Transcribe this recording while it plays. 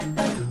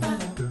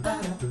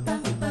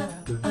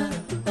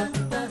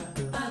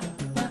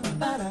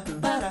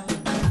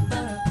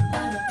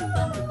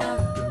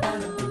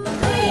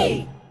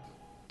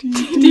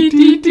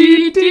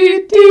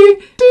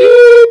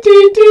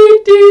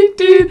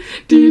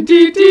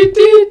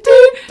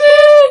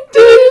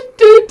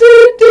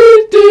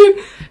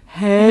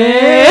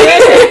Hey.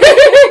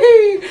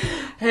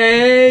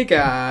 Hey,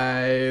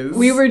 guys.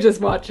 We were just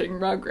watching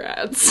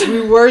Rugrats.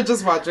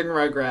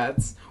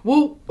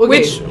 Well, okay.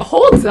 Which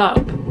holds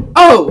up.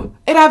 Oh,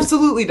 it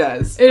absolutely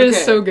does. It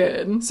is so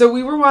good. So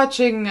we were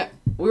going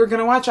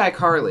to watch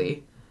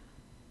iCarly,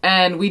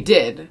 and we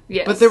did.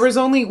 Yes. But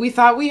we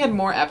thought we had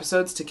more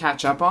episodes to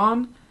catch up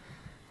on,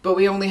 but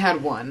we only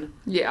had one.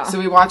 Yeah. So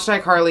we watched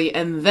iCarly,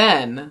 and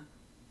then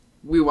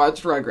we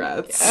watched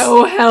Rugrats.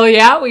 Oh, hell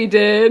yeah, we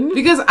did.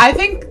 Because I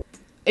think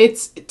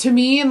it's, to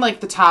me, in like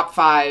the top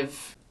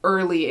 5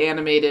 early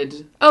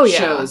animated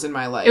shows in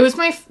my life. It was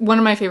one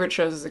of my favorite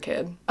shows as a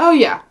kid. Oh,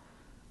 yeah.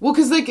 Well,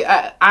 because, like,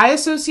 I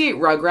associate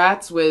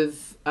Rugrats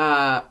with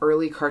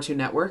early Cartoon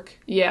Network.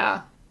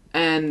 Yeah.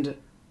 And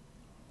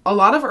a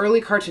lot of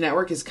early Cartoon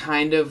Network is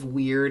kind of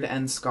weird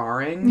and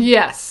scarring.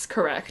 Yes,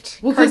 correct.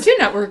 Well, Cartoon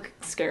Network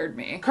scared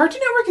me.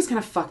 Cartoon Network is kind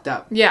of fucked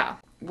up. Yeah.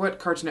 What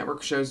Cartoon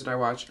Network shows did I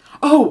watch?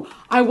 Oh,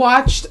 I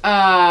watched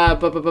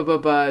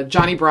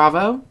Johnny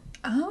Bravo.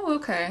 Oh,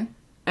 okay.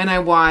 And I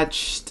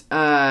watched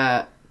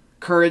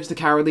Courage the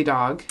Cowardly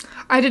Dog.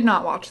 I did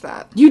not watch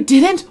that. You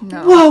didn't?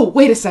 No. Whoa,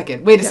 wait a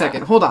second.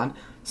 Hold on.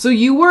 So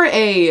you were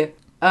a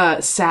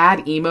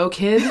sad emo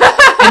kid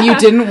and you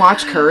didn't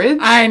watch Courage?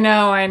 I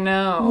know.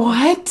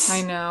 What?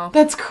 I know.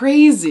 That's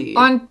crazy.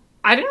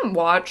 I didn't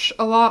watch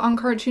a lot on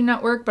Cartoon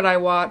Network, but I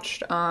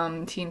watched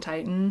Teen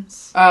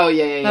Titans. Oh,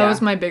 yeah. That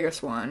was my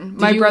biggest one.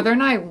 My brother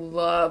and I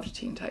loved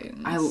Teen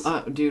Titans.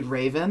 Dude,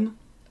 Raven.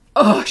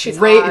 Oh, she's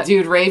hot.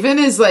 Dude, Raven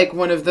is like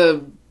one of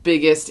the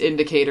biggest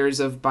indicators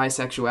of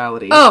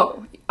bisexuality.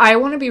 Oh, I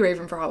want to be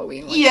Raven for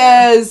Halloween.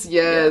 Yes.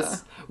 Yeah.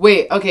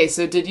 Wait, okay,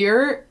 so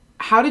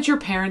how did your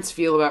parents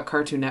feel about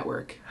Cartoon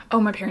Network?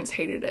 Oh, my parents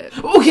hated it.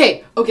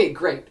 Okay,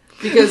 great.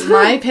 Because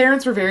my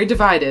parents were very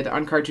divided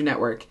on Cartoon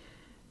Network.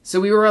 So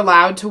we were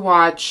allowed to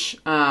watch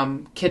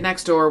Kid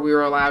Next Door. We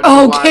were allowed to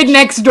watch... Oh, Kid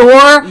Next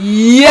Door?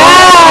 Yeah!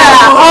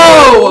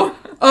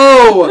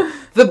 Oh!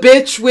 The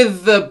bitch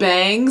with the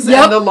bangs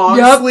and the long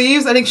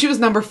sleeves. I think she was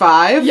number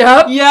 5.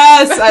 Yep.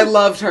 Yes, I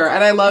loved her.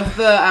 And I loved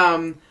the,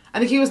 I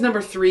think he was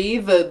number 3,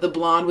 the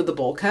blonde with the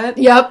bowl cut.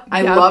 Yep.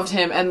 I loved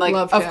him. And, like,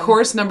 of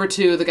course, number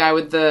 2, the guy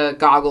with the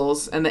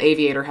goggles and the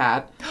aviator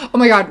hat. Oh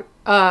my god.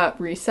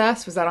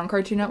 Recess? Was that on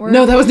Cartoon Network?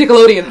 No, that was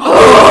Nickelodeon.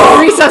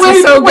 Recess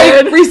was so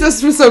good.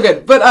 Recess was so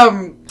good. But,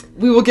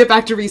 we will get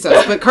back to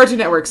Recess. But Cartoon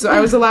Network. So I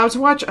was allowed to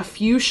watch a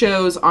few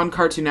shows on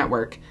Cartoon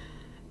Network.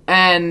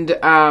 And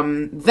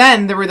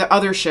then there were the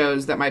other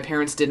shows that my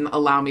parents didn't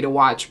allow me to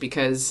watch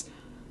because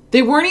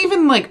they weren't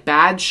even, like,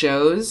 bad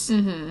shows.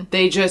 Mm-hmm.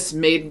 They just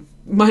made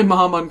my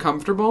mom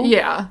uncomfortable.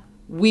 Yeah.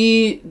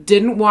 We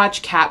didn't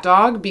watch Cat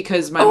Dog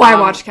because my mom... I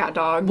watched Cat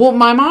Dog. Well,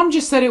 my mom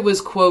just said it was,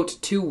 quote,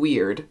 too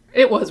weird.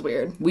 It was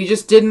weird. We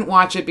just didn't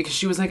watch it because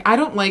she was like, I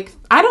don't like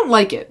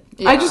it.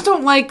 Yeah. I just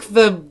don't like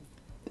the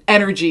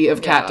energy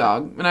of Cat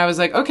Dog. And I was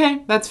like,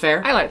 okay, that's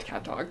fair. I liked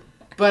Cat Dog.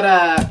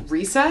 But,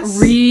 Recess?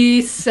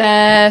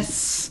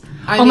 Recess.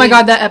 Oh my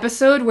god, that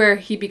episode where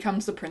he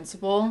becomes the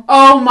principal.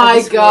 Oh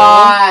my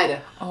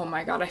god. Oh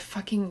my god, I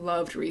fucking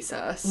loved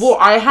Recess. Well,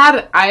 I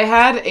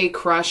had a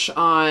crush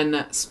on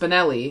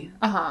Spinelli.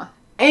 Uh-huh.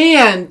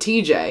 And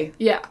TJ.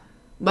 Yeah.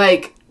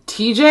 Like,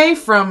 TJ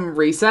from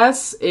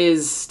Recess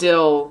is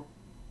still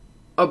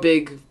a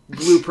big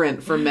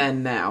blueprint for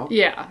men now.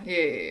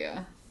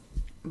 Yeah.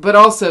 But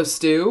also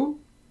Stu.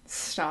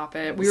 Stop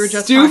it. We were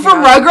just Stu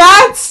from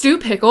Rugrats? Stu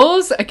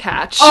Pickles, a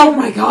catch. Oh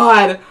my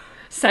god.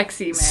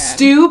 Sexy, man.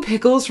 Stu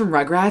Pickles from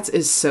Rugrats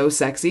is so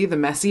sexy. The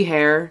messy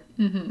hair.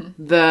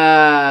 Mm-hmm.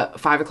 The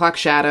 5 o'clock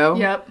shadow.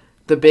 Yep.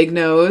 The big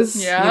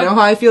nose. Yep. You know how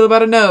I feel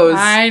about a nose.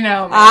 I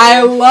know, man.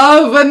 I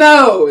love a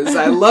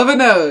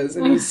nose.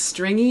 And he's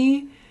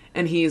stringy.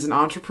 And he's an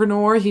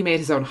entrepreneur. He made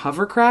his own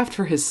hovercraft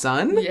for his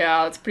son.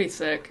 Yeah, that's pretty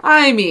sick.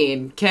 I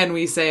mean, can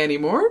we say any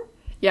more?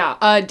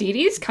 Yeah, Dee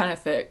Dee's kind of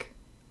thick.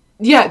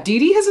 Yeah, Dee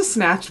Dee has a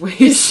snatched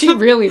waist. She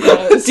really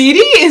does. Dee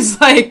Dee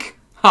is, like,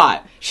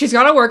 hot. She's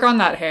got to work on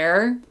that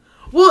hair.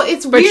 Well,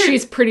 it's weird. But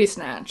she's pretty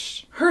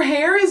snatched. Her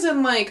hair is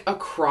in, like, a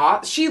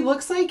cross. She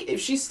looks like,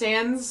 if she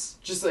stands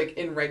just, like,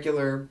 in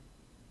regular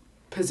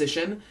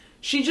position,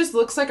 she just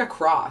looks like a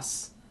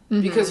cross.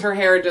 Mm-hmm. Because her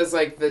hair does,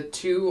 like, the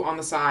 2 on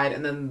the side,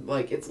 and then,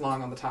 like, it's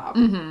long on the top.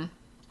 Mm-hmm.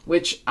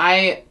 Which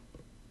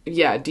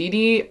yeah, Dee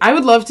Dee. I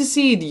would love to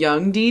see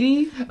young Dee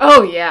Dee.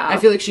 Oh, yeah. I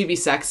feel like she'd be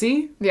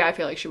sexy. Yeah, I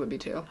feel like she would be,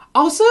 too.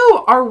 Also,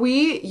 are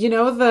we,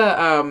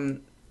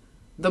 the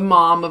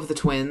mom of the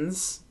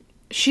twins?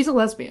 She's a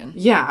lesbian.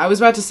 Yeah, I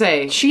was about to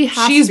say. She's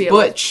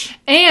butch.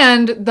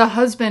 And the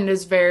husband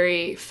is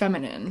very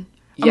feminine.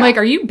 I'm like,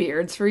 are you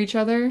beards for each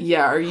other?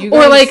 Yeah, are you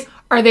guys... Or, like,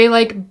 are they,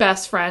 like,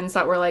 best friends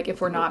that were like,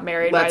 if we're not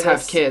married... Let's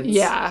have kids.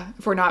 Yeah.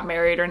 If we're not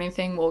married or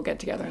anything, we'll get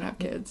together and have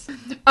kids.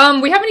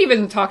 We haven't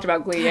even talked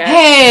about Glee yet.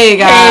 Hey,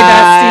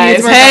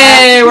 guys!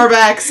 Hey, we're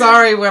back.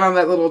 Sorry, went on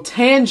that little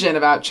tangent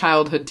about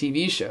childhood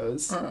TV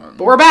shows. But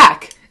we're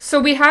back. So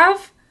we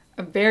have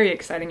a very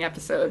exciting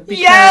episode.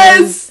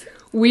 Yes!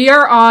 We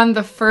are on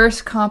the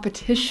first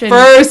competition.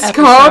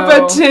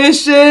 Sectionals.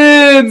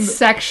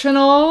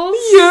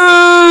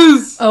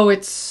 Yes. Oh,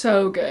 it's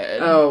so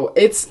good. Oh,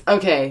 it's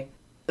okay.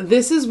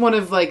 This is one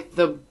of like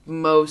the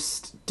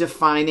most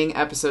defining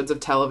episodes of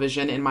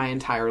television in my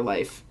entire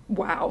life.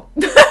 Wow.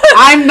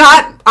 I'm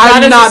not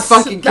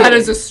fucking kidding. That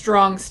is a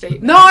strong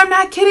statement. No, I'm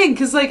not kidding.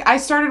 Because like I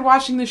started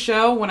watching the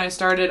show when I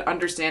started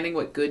understanding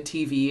what good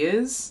TV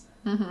is,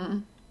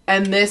 and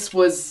this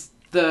was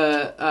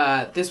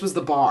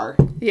the bar.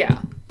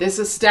 Yeah. This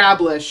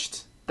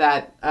established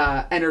that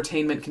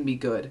entertainment can be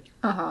good.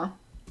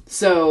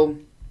 So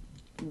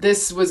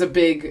this was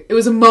it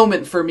was a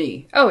moment for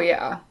me. Oh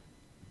yeah.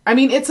 I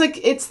mean, it's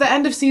the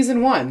end of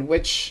season 1,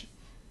 which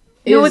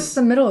is... No, it's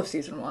the middle of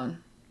season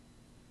 1.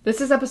 This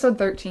is episode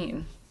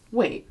 13.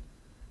 Wait.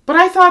 But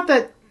I thought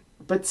that...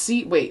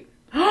 wait.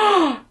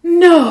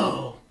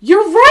 No!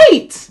 You're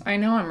right! I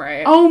know I'm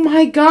right. Oh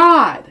my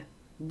god.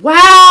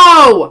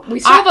 Wow!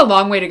 We still have a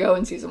long way to go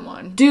in season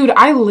 1. Dude,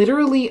 I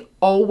literally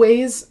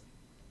always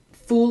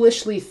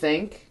foolishly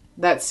think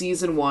that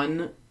season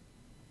 1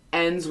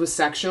 ends with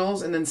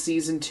sectionals and then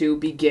season 2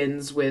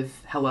 begins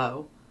with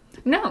hello.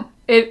 No.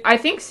 I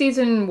think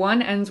season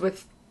 1 ends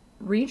with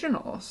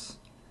regionals.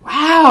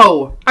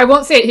 Wow! I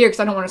won't say it here because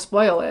I don't want to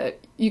spoil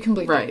it. You can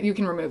Right. You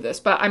can remove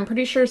this. But I'm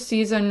pretty sure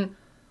season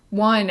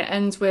 1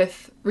 ends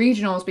with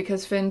regionals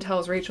because Finn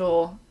tells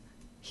Rachel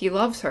he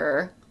loves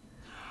her.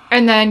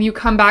 And then you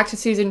come back to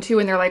season 2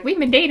 and they're like, we've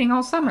been dating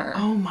all summer.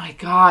 Oh my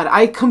god.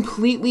 I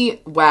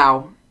completely...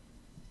 Wow.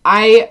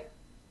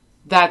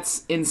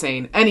 That's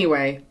insane.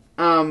 Anyway,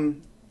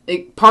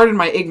 pardon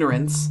my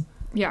ignorance.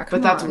 Yeah,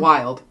 but that's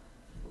wild.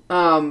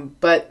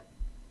 But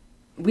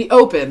we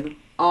open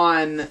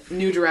on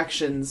New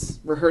Directions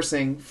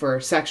rehearsing for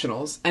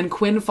sectionals, and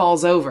Quinn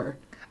falls over.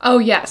 Oh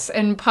yes,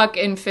 and Puck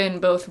and Finn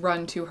both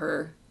run to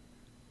her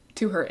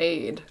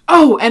aid.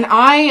 Oh, and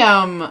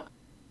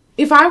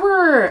if I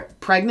were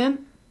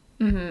pregnant,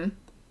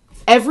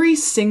 every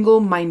single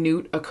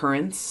minute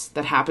occurrence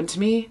that happened to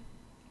me,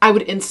 I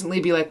would instantly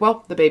be like,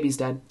 well, the baby's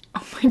dead.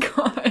 Oh my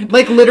god.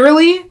 Like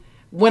literally,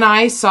 when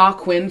I saw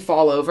Quinn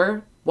fall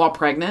over while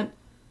pregnant,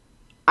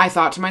 I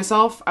thought to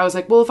myself, I was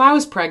like, well, if I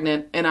was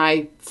pregnant and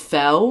I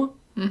fell,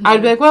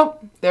 I'd be like,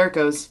 well, there it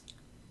goes.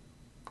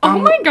 Oh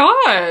my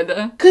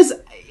god. Because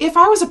if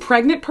I was a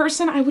pregnant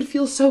person, I would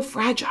feel so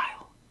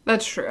fragile.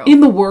 That's true.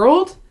 In the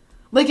world,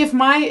 like if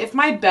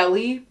my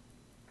belly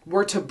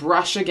were to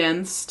brush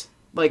against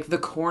like the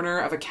corner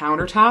of a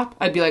countertop,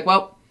 I'd be like,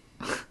 well,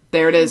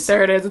 there it is.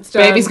 There it is. It's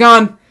done. Baby's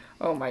gone.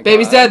 Oh my god.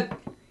 Baby's dead.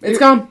 It's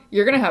gone.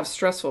 You're gonna have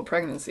stressful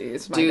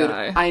pregnancies, my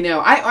guy. I know.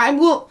 I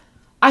will.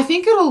 I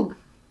think it'll.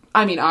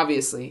 I mean,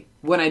 obviously,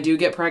 when I do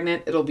get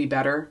pregnant, it'll be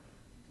better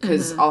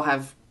because I'll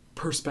have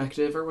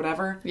perspective or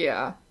whatever.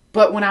 Yeah.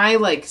 But when I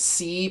like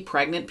see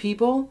pregnant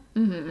people,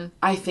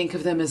 I think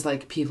of them as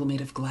like people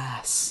made of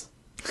glass.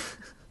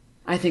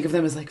 I think of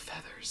them as like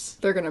feathers.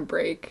 They're gonna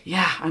break.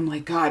 Yeah, I'm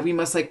like, God, we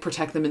must like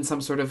protect them in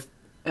some sort of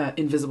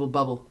invisible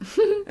bubble,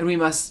 and we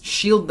must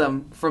shield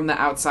them from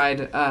the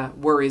outside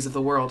worries of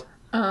the world.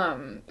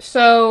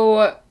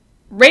 So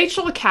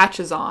Rachel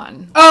catches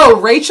on.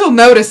 Oh, Rachel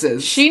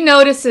notices. She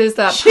notices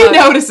that Puck,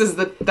 notices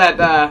that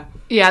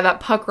that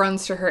Puck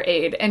runs to her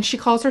aid, and she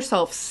calls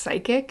herself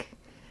psychic.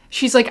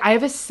 She's like, I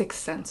have a sixth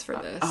sense for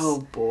this.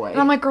 Oh boy. And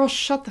I'm like, girl,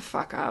 shut the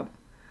fuck up.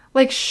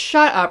 Like,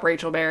 shut up,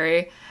 Rachel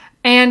Berry.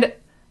 And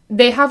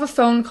they have a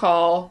phone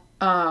call.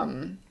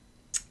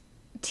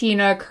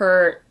 Tina,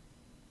 Kurt,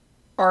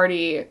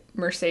 Artie,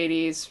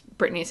 Mercedes,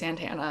 Brittany,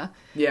 Santana.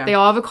 Yeah. They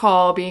all have a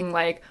call being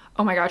like,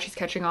 oh my god, she's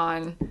catching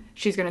on.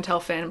 She's going to tell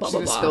Finn, blah,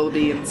 blah, blah. Spill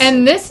the beans.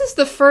 And this is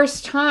the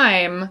first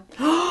time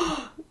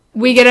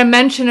we get a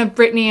mention of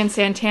Brittany and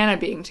Santana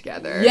being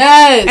together.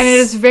 Yes! And it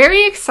is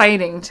very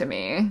exciting to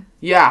me.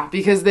 Yeah,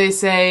 because they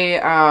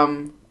say,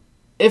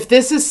 if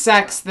this is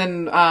sex,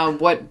 then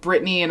what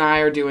Brittany and I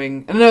are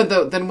doing...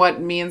 then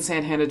what me and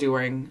Santana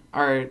doing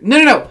are...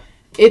 No.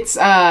 It's,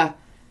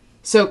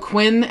 so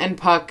Quinn and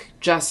Puck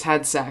just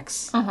had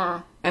sex.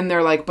 And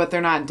they're like, but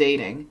they're not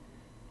dating.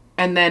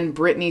 And then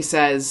Brittany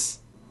says,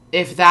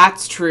 if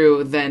that's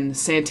true, then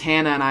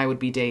Santana and I would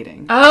be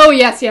dating. Oh,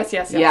 yes.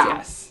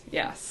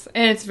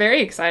 And it's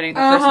very exciting, the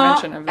first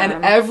mention of them.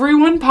 And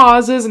everyone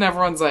pauses and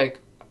everyone's like,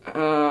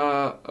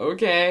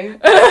 okay.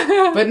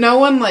 But no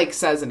one, like,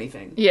 says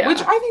anything. Yeah.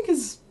 Which I think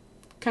is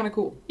kind of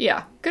cool.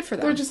 Yeah, good for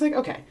them. They're just like,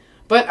 okay.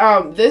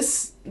 But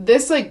this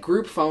like,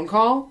 group phone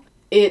call,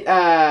 it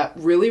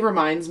really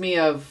reminds me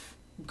of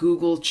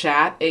Google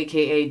Chat,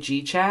 a.k.a.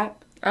 G-Chat.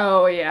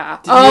 Oh, yeah.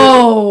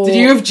 Did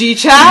you have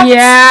G-Chat?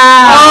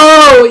 Yeah.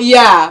 Oh,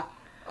 yeah.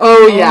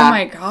 Oh, yeah. Oh,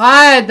 my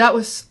God. That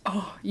was...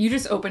 Oh, you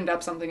just opened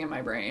up something in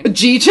my brain.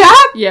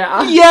 G-Chat?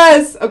 Yeah.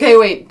 Yes. Okay,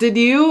 wait. Did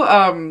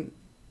you,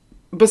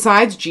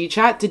 besides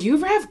G-Chat, did you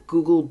ever have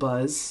Google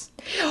Buzz?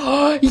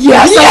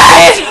 Yes!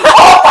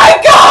 Oh,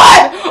 my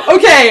God!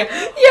 Okay.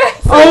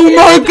 Yes. Oh,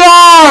 my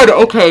God!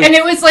 Okay. And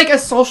it was like a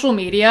social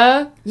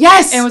media.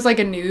 Yes. And it was like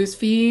a news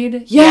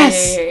feed.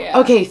 Yes. Yeah.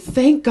 Okay,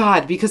 thank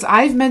God, because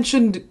I've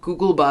mentioned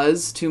Google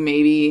Buzz to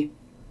maybe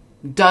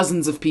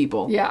dozens of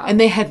people. Yeah. And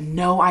they had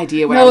no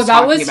idea what I was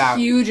talking about. No, that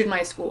was huge in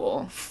my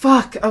school.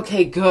 Fuck.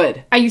 Okay,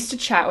 good. I used to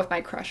chat with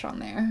my crush on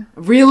there.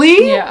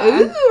 Really? Yeah.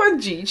 Ooh,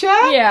 on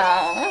G-Chat?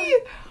 Yeah.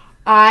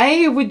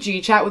 I would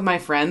G-Chat with my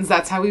friends.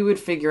 That's how we would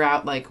figure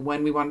out, like,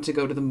 when we wanted to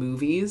go to the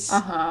movies.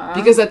 Uh-huh.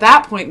 Because at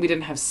that point, we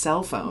didn't have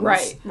cell phones.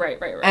 Right.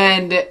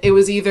 And it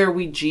was either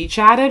we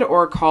G-chatted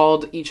or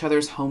called each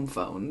other's home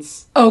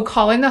phones. Oh,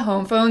 calling the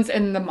home phones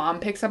and the mom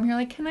picks up and you're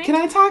like, Can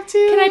I talk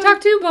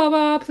to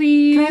Baba,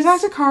 please? Can I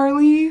talk to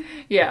Carly?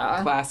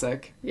 Yeah.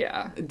 Classic.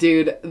 Yeah.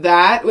 Dude,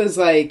 that was,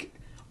 like...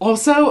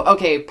 Also,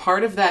 okay,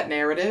 part of that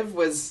narrative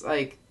was,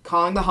 like...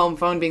 calling the home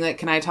phone, being like,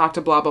 can I talk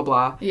to blah, blah,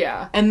 blah.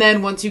 Yeah. And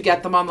then once you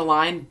get them on the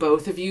line,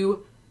 both of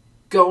you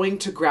going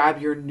to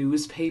grab your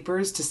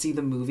newspapers to see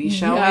the movie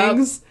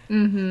showings. Yep.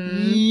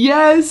 Mm-hmm.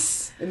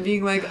 Yes! And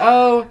being like,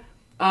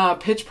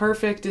 Pitch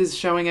Perfect is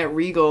showing at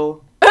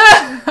Regal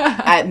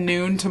at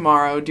noon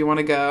tomorrow. Do you want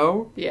to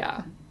go?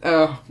 Yeah.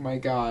 Oh, my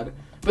God.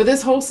 But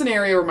this whole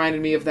scenario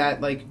reminded me of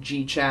that, like,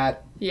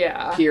 G-Chat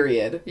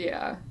period.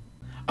 Yeah.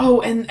 Oh,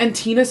 and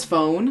Tina's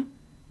phone.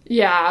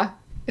 Yeah.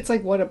 It's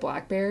like, what, a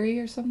BlackBerry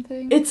or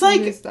something? It's like...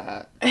 What is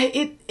that?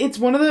 It's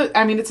one of the...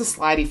 I mean, it's a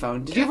slidey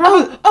phone. Did you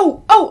ever...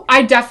 Oh!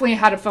 I definitely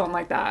had a phone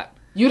like that.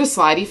 You had a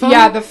slidey phone?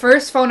 Yeah, the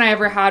first phone I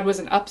ever had was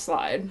an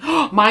upslide.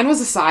 Mine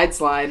was a side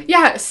slide.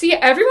 Yeah, see,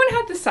 everyone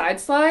had the side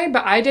slide,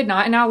 but I did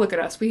not. And now look at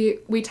us.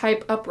 We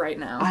type upright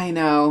now. I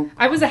know.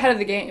 I was ahead of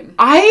the game.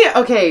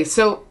 Okay,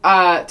 so,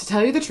 to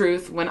tell you the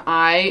truth,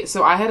 I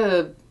had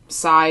a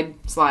side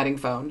sliding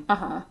phone.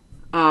 Uh-huh.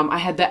 I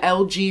had the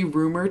LG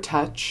Rumor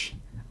Touch.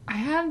 I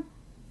had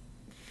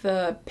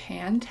the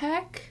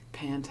Pantech,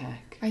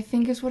 I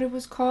think is what it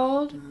was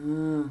called.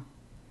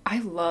 I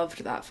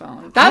loved that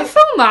phone. That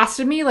phone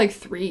lasted me like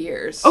 3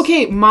 years.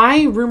 Okay,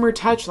 my Rumor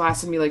Touch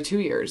lasted me like 2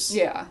 years.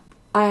 Yeah.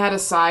 I had a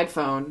side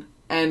phone,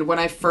 and when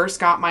I first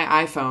got my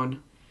iPhone,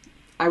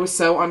 I was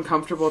so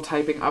uncomfortable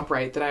typing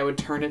upright that I would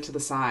turn it to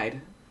the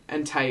side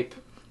and type.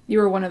 You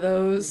were one of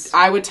those?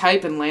 I would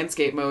type in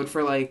landscape mode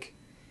for like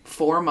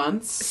 4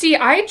 months. See,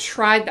 I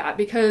tried that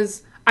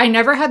because I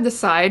never had the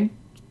side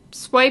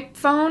swipe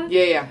phone.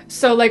 Yeah.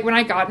 So, like, when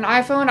I got an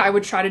iPhone, I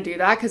would try to do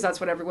that because that's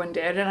what everyone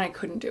did, and I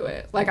couldn't do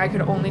it. Like, I could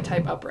only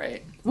type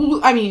upright.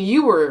 Well, I mean,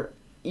 you were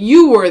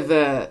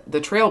the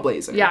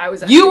trailblazer. Yeah, I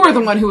was. You were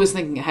the one who was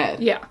thinking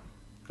ahead. Yeah.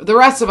 The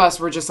rest of us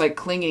were just, like,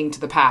 clinging to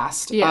the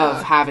past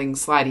of having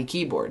slidey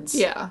keyboards.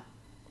 Yeah.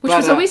 Which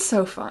was always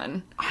so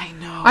fun. I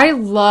know. I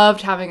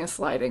loved having a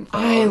sliding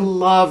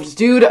phone.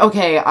 Dude,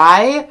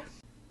 okay,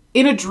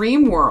 in a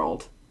dream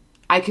world,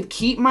 I could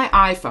keep my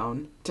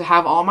iPhone to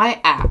have all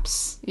my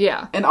apps.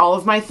 Yeah. And all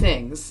of my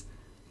things.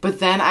 But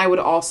then I would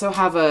also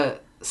have a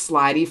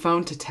slidey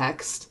phone to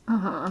text.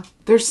 Uh-huh.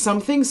 There's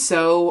something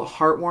so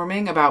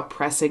heartwarming about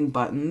pressing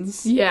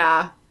buttons.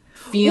 Yeah.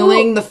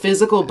 Feeling the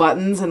physical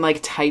buttons and, like,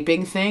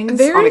 typing things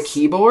on a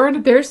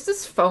keyboard. There's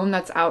this phone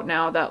that's out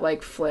now that,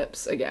 like,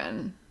 flips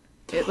again.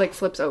 It, like,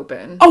 flips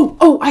open.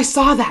 Oh, I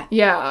saw that.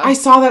 Yeah. I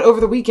saw that over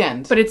the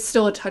weekend. But it's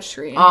still a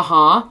touchscreen.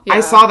 Uh-huh. Yeah.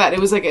 I saw that. It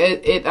was like,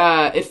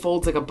 it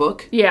folds like a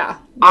book. Yeah.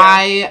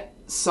 I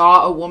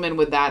saw a woman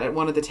with that at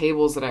one of the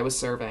tables that I was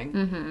serving.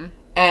 Mm-hmm.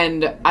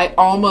 And I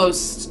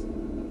almost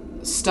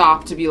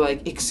stopped to be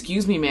like,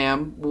 excuse me,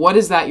 ma'am, what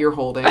is that you're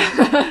holding?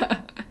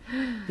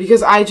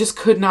 Because I just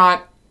could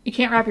not... You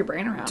can't wrap your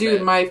brain around it.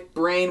 Dude, my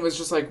brain was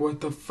just like,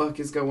 what the fuck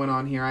is going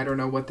on here? I don't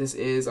know what this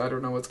is. I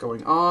don't know what's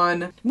going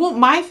on. Well,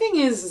 my thing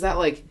is that,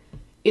 like,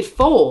 it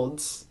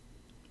folds,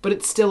 but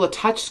it's still a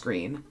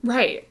touchscreen.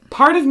 Right.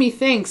 Part of me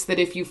thinks that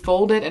if you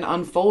fold it and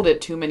unfold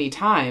it too many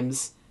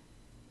times,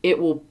 it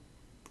will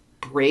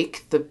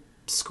break the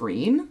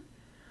screen?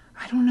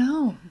 I don't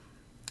know.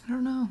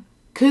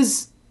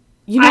 'Cause,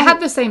 you know... I had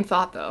the same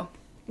thought, though.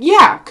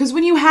 Yeah, because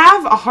when you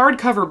have a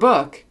hardcover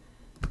book,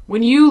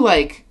 when you,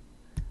 like...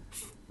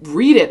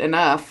 read it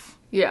enough,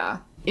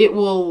 it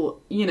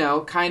will, you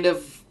know, kind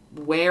of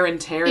wear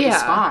and tear the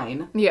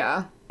spine.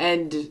 Yeah.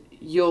 And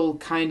you'll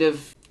kind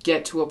of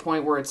get to a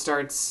point where it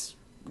starts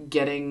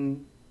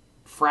getting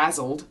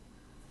frazzled.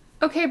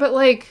 Okay, but,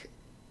 like...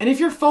 And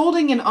if you're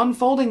folding and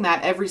unfolding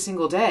that every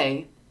single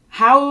day,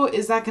 how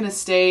is that going to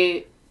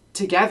stay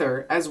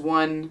together as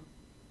one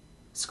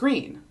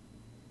screen?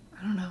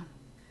 I don't know.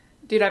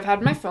 Dude, I've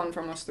had my phone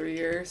for almost 3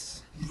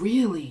 years.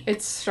 Really?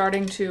 It's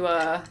starting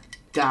to,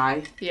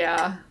 die.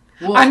 Yeah.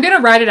 Well, I'm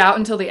gonna ride it out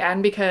until the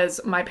end because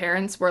my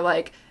parents were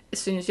like, as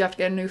soon as you have to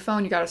get a new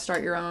phone, you gotta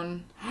start your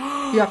own.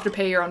 You have to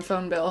pay your own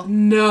phone bill.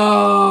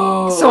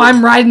 No. So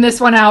I'm riding this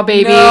one out,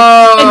 baby.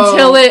 No.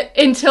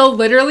 Until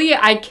literally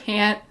I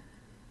can't,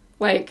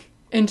 like,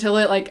 until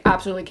it, like,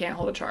 absolutely can't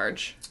hold a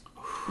charge.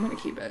 I'm gonna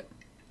keep it.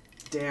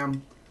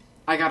 Damn.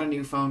 I got a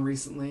new phone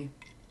recently.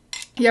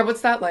 Yeah,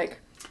 what's that like?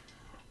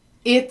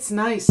 It's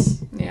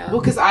nice. Yeah.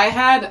 Well, because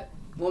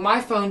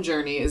my phone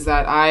journey is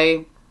that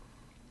I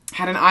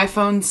had an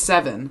iPhone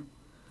 7,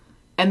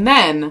 and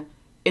then,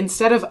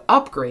 instead of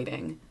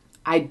upgrading,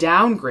 I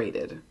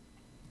downgraded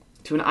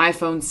to an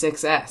iPhone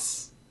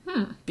 6S.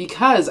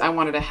 Because I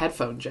wanted a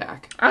headphone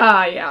jack.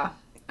 Ah, yeah.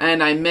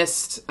 And I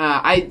missed,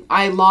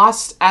 I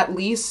lost at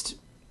least,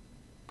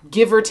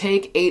 give or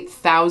take,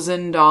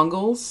 8,000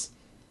 dongles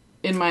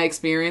in my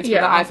experience with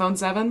the iPhone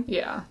 7.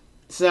 Yeah.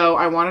 So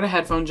I wanted a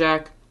headphone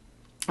jack,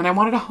 and I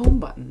wanted a home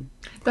button.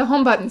 The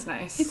home button's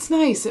nice. It's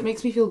nice. It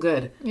makes me feel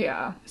good.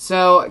 Yeah.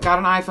 So I got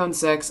an iPhone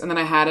 6, and then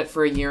I had it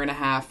for a year and a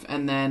half,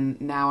 and then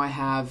now I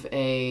have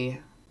I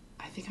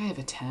think I have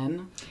a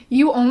 10.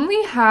 You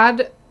only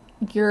had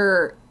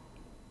your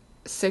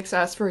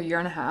 6S for a year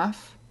and a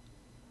half?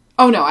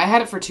 Oh, no, I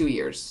had it for 2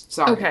 years.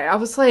 Sorry. Okay, I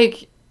was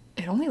like,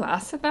 it only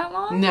lasted that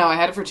long? No, I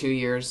had it for 2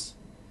 years.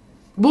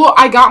 Well,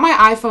 I got my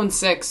iPhone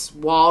 6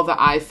 while the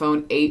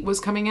iPhone 8 was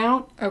coming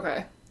out.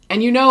 Okay.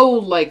 And you know,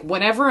 like,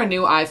 whenever a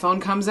new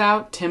iPhone comes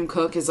out, Tim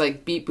Cook is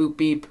like, beep, boop,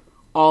 beep,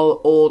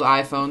 all old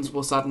iPhones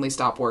will suddenly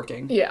stop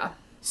working. Yeah.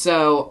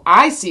 So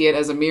I see it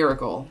as a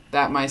miracle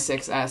that my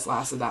 6S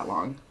lasted that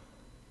long.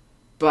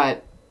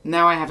 But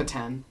now I have a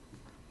 10.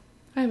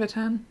 I have a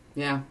 10.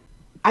 Yeah.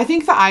 I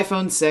think the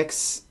iPhone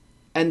 6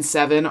 and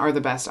 7 are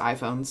the best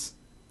iPhones.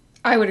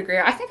 I would agree.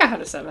 I think I had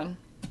a 7.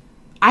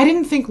 I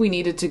didn't think we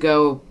needed to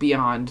go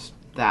beyond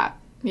that.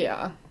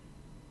 Yeah.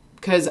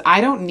 Because I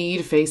don't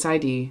need Face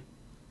ID.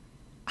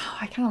 Oh,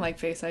 I kind of like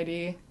Face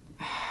ID.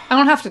 I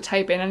don't have to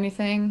type in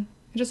anything.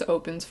 It just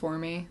opens for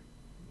me.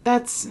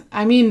 I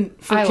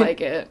like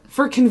it.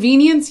 For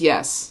convenience,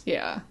 yes.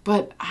 Yeah.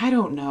 But I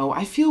don't know.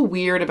 I feel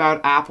weird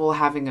about Apple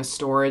having a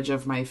storage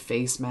of my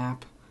face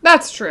map.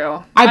 That's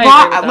true.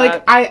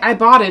 I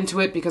bought into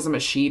it because I'm a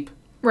sheep.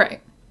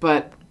 Right.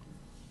 But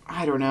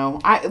I don't know.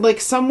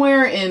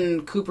 Somewhere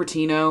in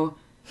Cupertino,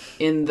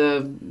 in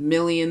the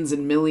millions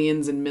and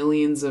millions and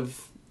millions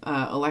of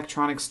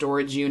electronic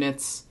storage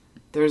units,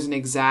 there's an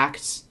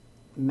exact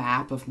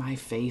map of my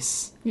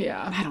face.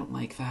 Yeah. And I don't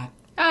like that.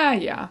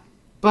 Yeah.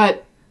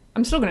 But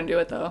I'm still gonna do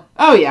it though.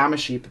 Oh yeah, I'm a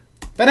sheep.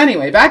 But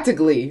anyway, back to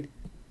Glee.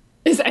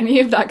 Is any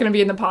of that gonna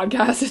be in the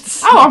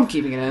podcast? I'm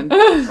keeping it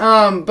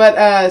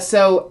in.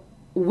 So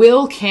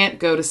Will can't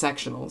go to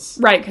sectionals.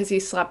 Right, because he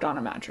slept on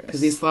a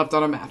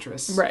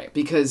mattress. Right.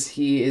 Because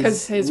he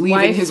is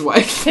leaving his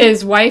wife.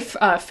 His wife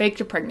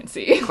faked a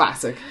pregnancy.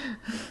 Classic.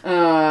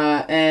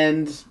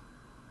 And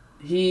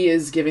he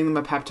is giving them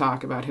a pep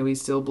talk about how he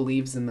still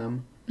believes in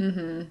them.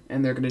 Mm-hmm.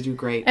 And they're going to do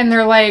great. And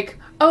they're like,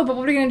 oh, but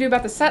what are you going to do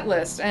about the set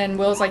list? And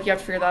Will's like, you have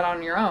to figure that out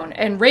on your own.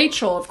 And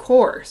Rachel, of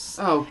course.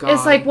 Oh, God.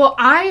 It's like, well,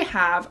 I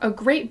have a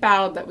great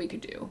ballad that we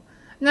could do.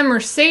 And then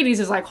Mercedes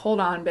is like, hold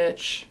on,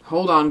 bitch.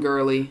 Hold on,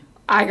 girly.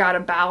 I got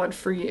a ballad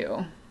for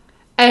you.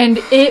 And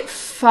it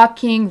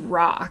fucking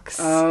rocks.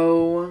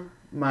 Oh,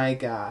 my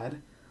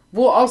God.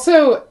 Well,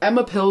 also,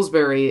 Emma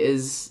Pillsbury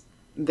is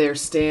their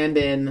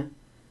stand-in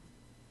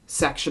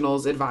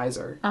sectionals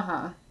advisor.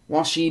 Uh-huh.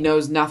 While she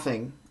knows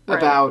nothing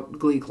about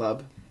Glee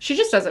Club. She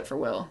just does it for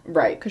Will.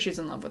 Right. Because she's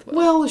in love with Will.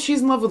 Well,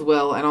 she's in love with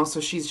Will, and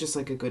also she's just,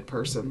 like, a good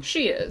person.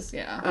 She is,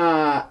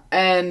 yeah.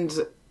 And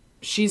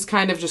she's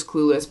kind of just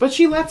clueless, but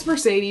she lets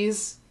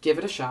Mercedes give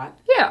it a shot.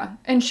 Yeah,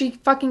 and she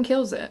fucking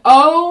kills it.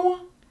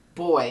 Oh,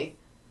 boy.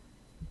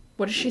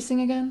 What does she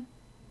sing again?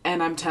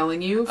 And I'm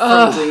telling you,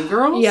 from Dream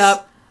Girls.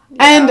 Yep.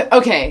 And,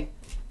 okay,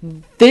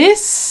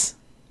 this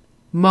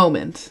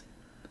moment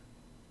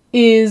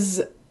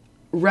is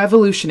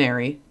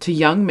revolutionary to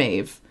young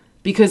Maeve,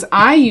 because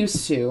I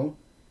used to,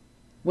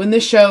 when the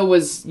show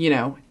was,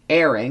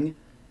 airing,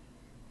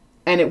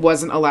 and it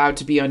wasn't allowed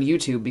to be on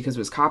YouTube because it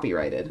was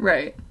copyrighted.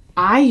 Right.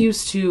 I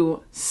used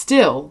to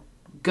still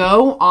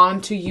go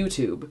onto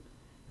YouTube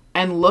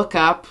and look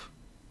up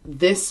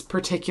this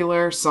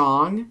particular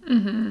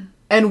song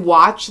and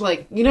watch,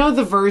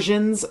 the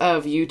versions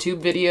of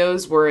YouTube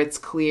videos where it's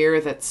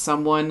clear that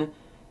someone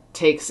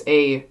takes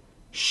a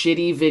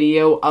shitty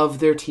video of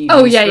their TV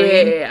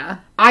screen. Yeah.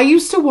 I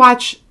used to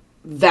watch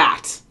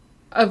that.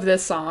 Of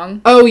this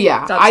song? Oh,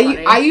 yeah. That's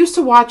funny. I used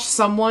to watch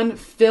someone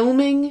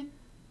filming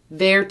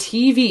their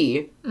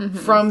TV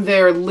from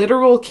their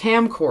literal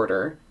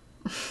camcorder,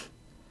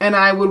 and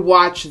I would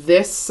watch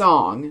this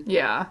song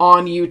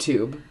on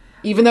YouTube,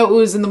 even though it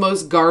was in the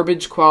most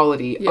garbage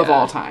quality of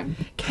all time.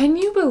 Can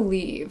you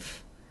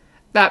believe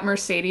that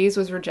Mercedes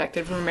was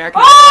rejected from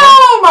American Idol?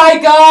 Oh, my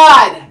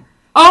God!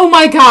 Oh,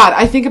 my God.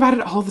 I think about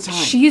it all the time.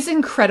 She's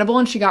incredible,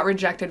 and she got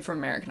rejected from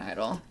American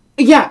Idol.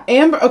 Yeah,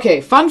 Amber...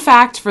 Okay, fun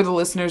fact for the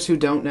listeners who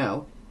don't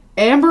know.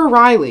 Amber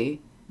Riley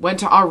went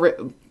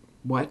to...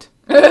 went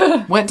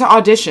to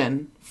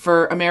audition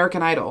for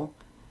American Idol,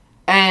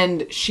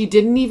 and she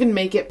didn't even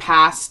make it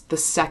past the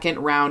second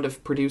round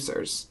of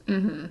producers.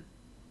 Mm-hmm.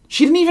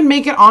 She didn't even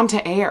make it onto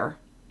air.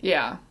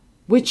 Yeah.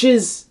 Which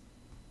is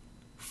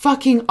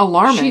fucking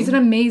alarming. She's an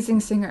amazing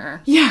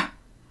singer. Yeah.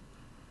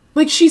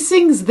 She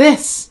sings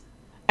this.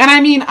 And I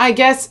mean, I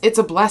guess it's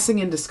a blessing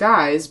in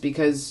disguise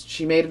because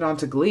she made it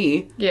onto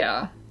Glee.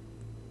 Yeah.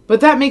 But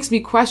that makes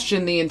me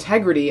question the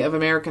integrity of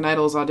American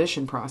Idol's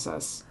audition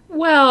process.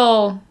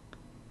 Well,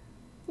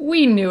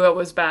 we knew it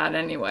was bad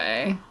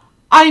anyway.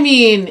 I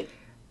mean,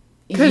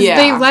 because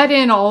they let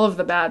in all of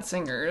the bad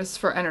singers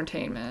for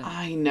entertainment.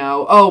 I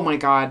know. Oh my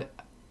God.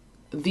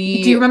 Do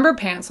you remember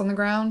Pants on the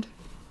Ground?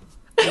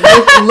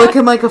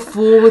 looking like a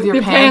fool with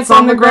your pants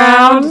on the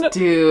ground.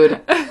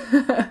 Dude.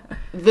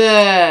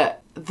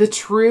 The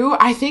true...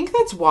 I think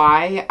that's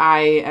why I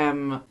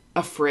am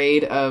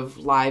afraid of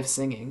live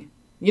singing.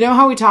 You know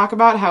how we talk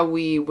about how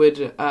we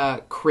would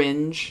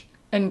cringe?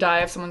 And die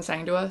if someone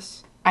sang to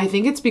us? I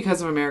think it's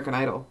because of American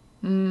Idol.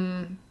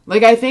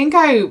 Like, I think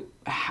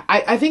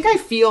I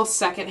feel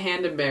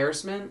secondhand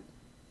embarrassment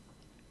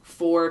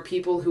for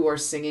people who are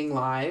singing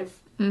live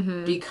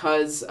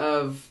because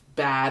of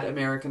bad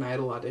American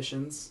Idol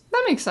auditions.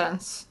 That makes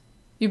sense.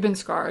 You've been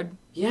scarred.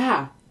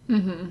 Yeah.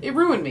 It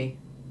ruined me.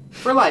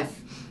 For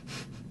life.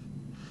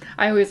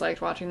 I always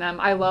liked watching them.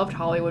 I loved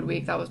Hollywood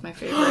Week. That was my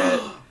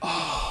favorite.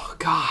 Oh,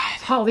 God.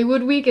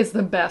 Hollywood Week is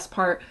the best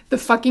part. The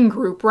fucking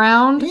group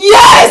round.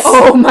 Yes!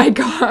 Oh, my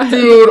God.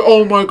 Dude,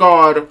 oh, my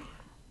God.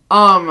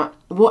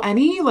 Well,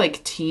 any,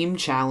 like, team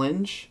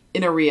challenge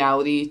in a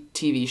reality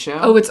TV show...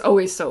 Oh, it's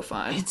always so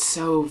fun. It's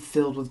so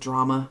filled with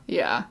drama.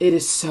 Yeah. It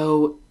is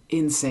so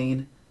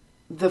insane.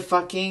 The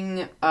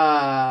fucking,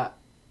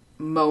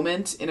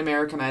 moment in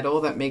American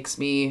Idol that makes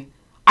me...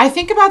 I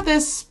think about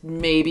this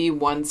maybe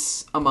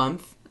once a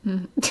month.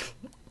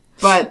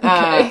 But,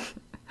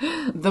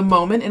 the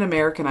moment in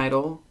American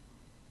Idol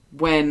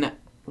when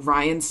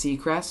Ryan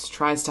Seacrest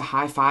tries to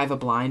high-five a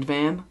blind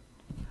man...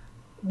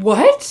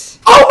 What?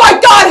 Oh my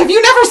God! Have you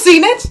never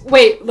seen it?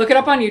 Wait, look it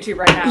up on YouTube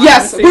right now.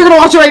 Yes, we're gonna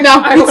watch it right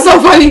now. It's so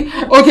funny.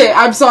 Okay,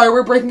 I'm sorry,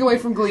 we're breaking away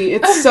from Glee.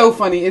 It's so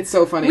funny. It's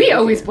so funny. We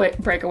always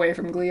break away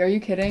from Glee. Are you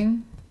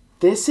kidding?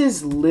 This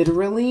is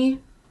literally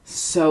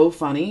so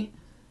funny.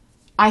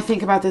 I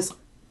think about this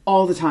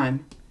all the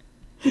time.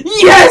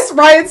 Yes!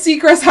 Ryan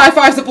Seacrest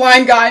high-fives a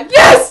blind guy.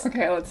 Yes!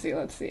 Okay, let's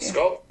see.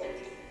 Scott,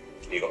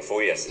 you got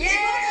 4 yeses.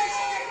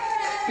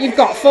 Yeah! You've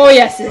got 4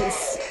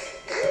 yeses.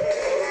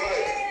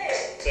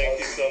 Thank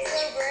you so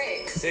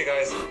much. See you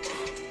guys.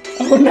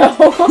 Oh no.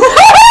 Oh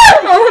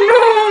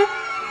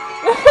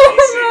no.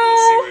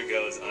 See where it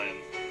goes. I'm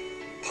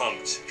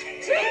pumped.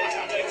 As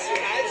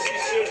you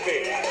should be.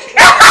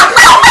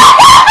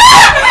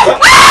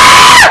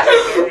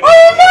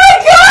 Oh my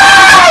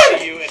God!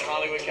 See you in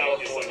Hollywood,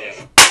 California.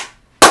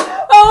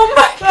 Oh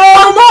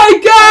my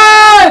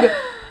God!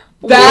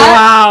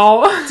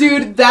 Wow.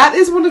 Dude, that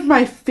is one of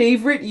my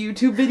favorite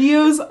YouTube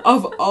videos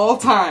of all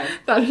time.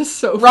 That is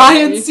so funny.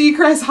 Ryan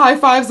Seacrest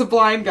high-fives a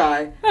blind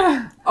guy.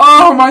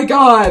 Oh my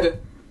God.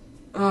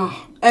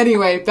 Oh.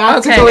 Anyway,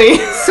 back to Glee.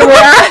 So we're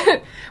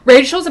at...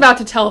 Rachel's about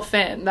to tell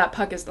Finn that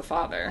Puck is the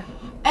father.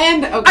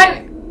 And,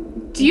 okay.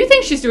 Do you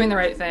think she's doing the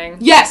right thing?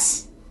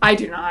 Yes! I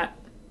do not.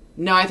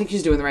 No, I think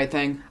she's doing the right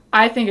thing.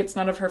 I think it's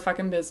none of her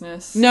fucking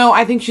business. No,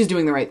 I think she's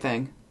doing the right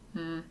thing.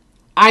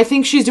 I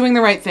think she's doing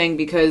the right thing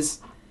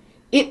because...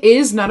 It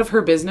is none of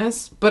her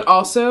business, but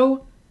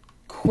also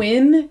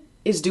Quinn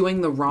is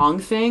doing the wrong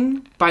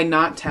thing by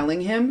not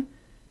telling him.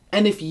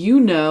 And if you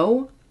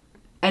know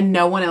and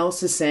no one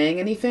else is saying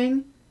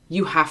anything,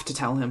 you have to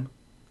tell him.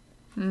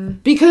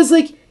 Because,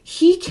 like,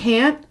 he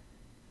can't...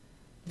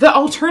 The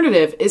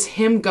alternative is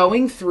him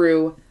going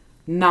through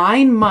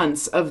 9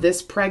 months of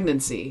this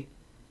pregnancy,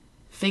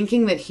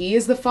 thinking that he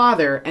is the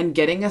father and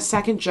getting a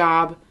second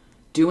job,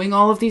 doing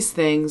all of these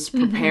things,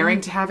 preparing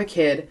to have a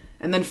kid...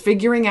 and then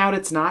figuring out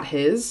it's not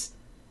his,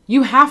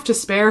 you have to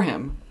spare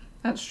him.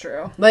 That's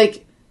true.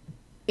 Like,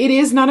 it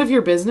is none of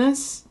your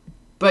business,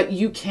 but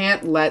you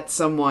can't let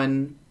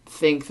someone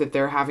think that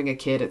they're having a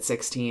kid at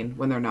 16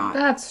 when they're not.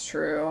 That's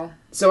true.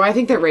 So I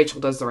think that Rachel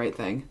does the right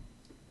thing.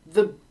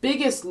 The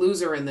biggest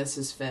loser in this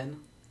is Finn.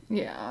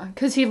 Yeah,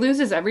 because he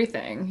loses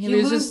everything. He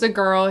loses the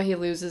girl, he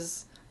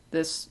loses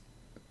this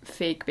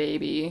fake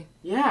baby.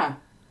 Yeah.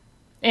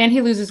 And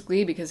he loses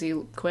Glee because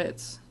he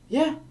quits.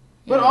 Yeah.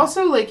 But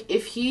also, like,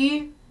 if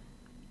he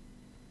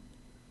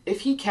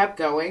kept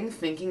going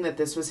thinking that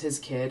this was his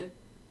kid,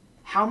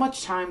 how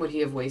much time would he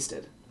have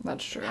wasted?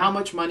 That's true. How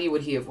much money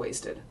would he have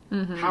wasted?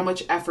 How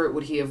much effort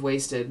would he have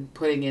wasted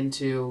putting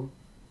into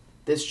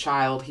this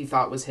child he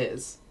thought was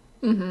his?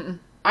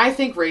 I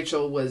think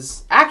Rachel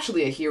was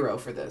actually a hero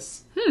for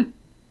this.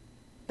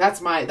 That's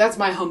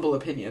my humble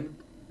opinion.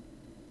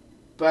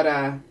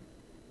 But,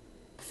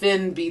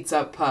 Finn beats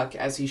up Puck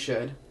as he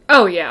should.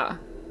 Oh, yeah.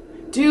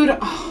 Dude,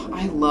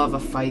 I love a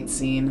fight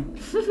scene.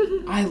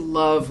 I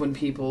love when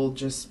people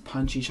just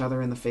punch each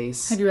other in the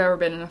face. Have you ever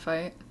been in a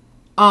fight?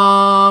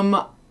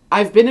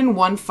 I've been in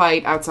one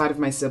fight outside of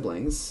my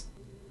siblings.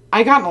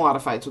 I got in a lot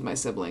of fights with my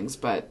siblings,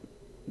 but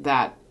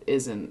that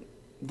isn't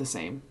the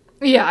same.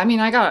 Yeah, I mean,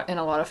 I got in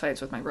a lot of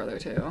fights with my brother,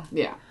 too.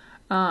 Yeah.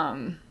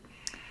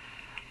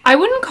 I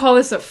wouldn't call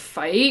this a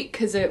fight,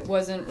 because it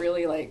wasn't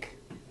really, like...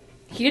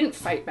 He didn't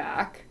fight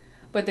back.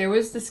 But there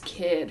was this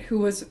kid who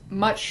was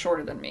much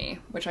shorter than me,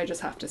 which I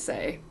just have to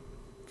say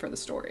for the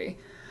story.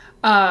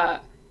 I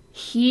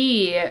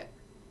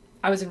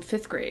was in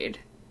 5th grade,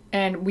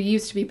 and we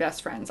used to be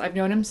best friends. I've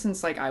known him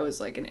since, like, I was,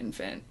 like, an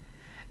infant.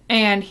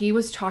 And he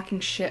was talking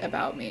shit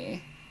about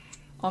me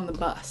on the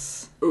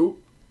bus. Ooh.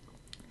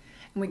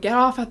 And we get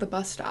off at the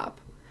bus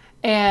stop,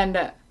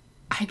 and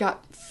I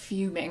got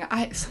fuming.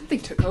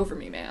 Something took over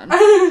me, man.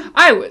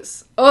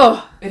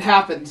 It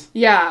happened.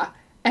 Yeah.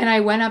 And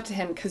I went up to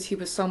him because he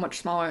was so much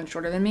smaller and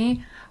shorter than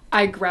me.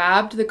 I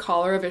grabbed the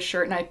collar of his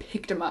shirt and I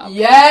picked him up.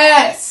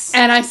 Yes!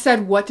 And I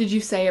said, "What did you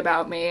say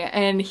about me?"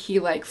 And he,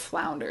 like,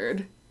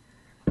 floundered.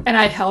 And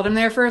I held him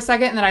there for a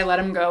second, and then I let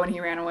him go, and he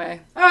ran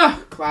away.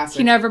 Oh, classic.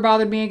 He never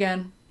bothered me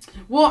again.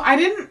 Well,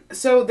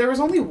 so there was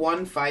only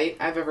one fight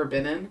I've ever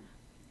been in.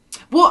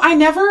 Well, I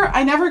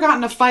never got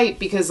in a fight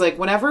because, like,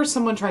 whenever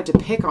someone tried to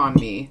pick on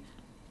me,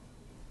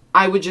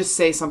 I would just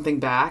say something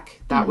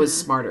back that was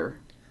smarter.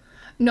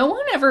 No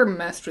one ever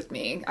messed with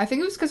me. I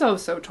think it was because I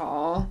was so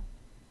tall.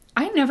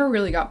 I never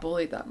really got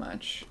bullied that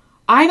much.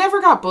 I never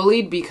got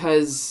bullied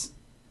because,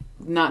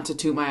 not to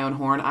toot my own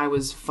horn, I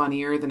was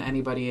funnier than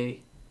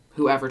anybody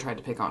who ever tried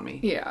to pick on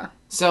me. Yeah.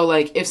 So,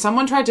 like, if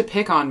someone tried to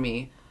pick on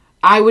me,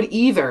 I would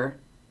either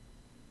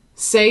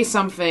say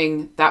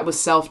something that was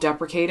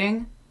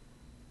self-deprecating,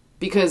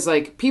 because,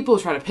 like, people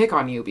try to pick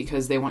on you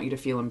because they want you to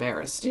feel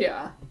embarrassed.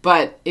 Yeah.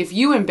 But if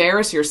you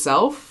embarrass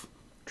yourself...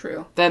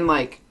 True. Then,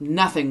 like,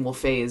 nothing will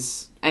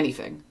faze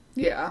anything.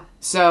 Yeah.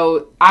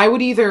 So, I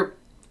would either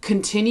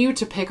continue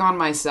to pick on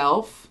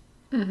myself,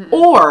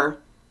 or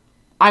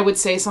I would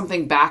say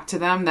something back to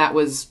them that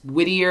was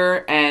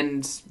wittier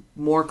and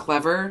more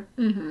clever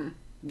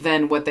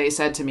than what they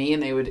said to me,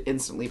 and they would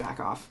instantly back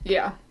off.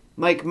 Yeah.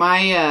 Like,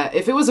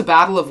 if it was a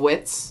battle of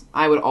wits,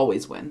 I would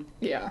always win.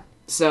 Yeah.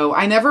 So,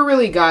 I never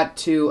really got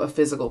to a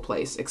physical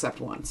place, except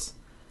once.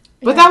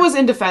 But that was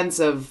in defense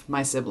of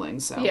my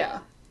siblings, so. Yeah.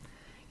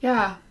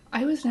 Yeah.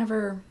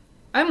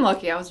 I'm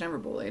lucky I was never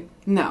bullied.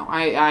 No,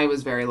 I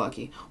was very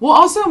lucky. Well,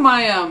 also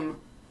my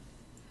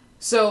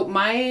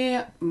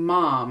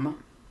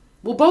mom,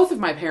 well, both of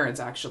my parents,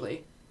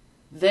 actually,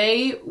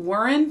 they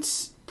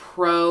weren't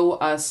pro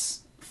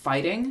us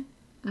fighting,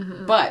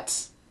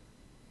 but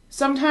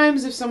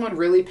sometimes if someone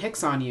really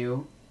picks on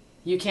you,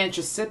 you can't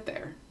just sit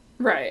there.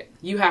 Right.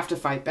 You have to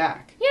fight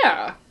back.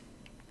 Yeah.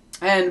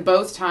 And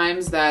both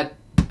times that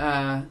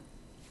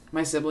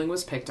my sibling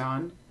was picked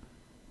on,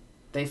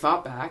 they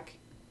fought back,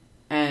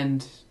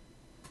 and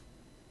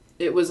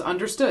it was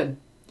understood.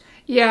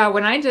 Yeah,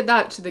 when I did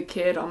that to the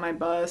kid on my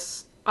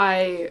bus,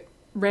 I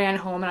ran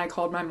home and I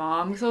called my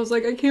mom because I was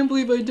like, I can't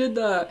believe I did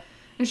that.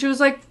 And she was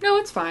like, no,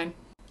 it's fine.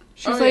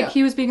 She was like,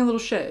 he was being a little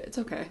shit. It's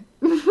okay.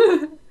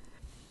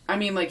 I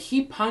mean, like,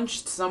 he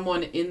punched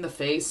someone in the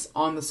face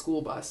on the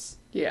school bus.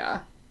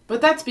 Yeah.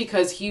 But that's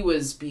because he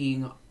was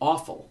being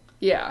awful.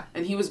 Yeah.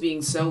 And he was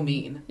being so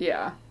mean.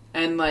 Yeah.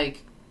 And,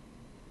 like,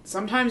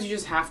 sometimes you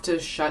just have to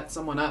shut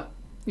someone up.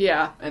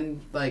 Yeah.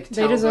 And, like,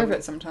 they deserve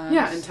it sometimes.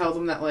 Yeah, and tell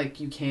them that, like,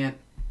 you can't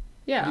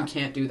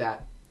do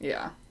that.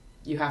 Yeah.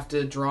 You have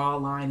to draw a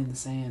line in the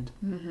sand.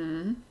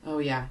 Mm-hmm. Oh,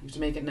 yeah. You have to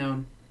make it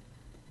known.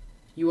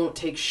 You won't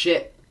take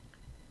shit.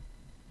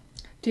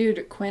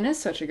 Dude, Quinn is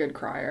such a good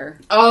crier.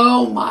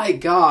 Oh, my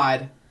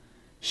God.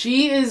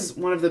 She is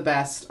one of the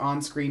best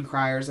on-screen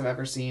criers I've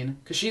ever seen.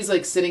 Because she's,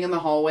 like, sitting in the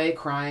hallway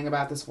crying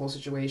about this whole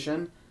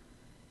situation.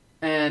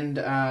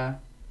 And,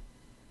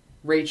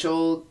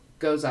 Rachel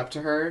goes up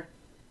to her.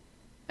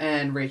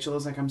 And Rachel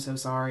is like, I'm so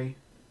sorry.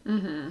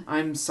 Mm-hmm.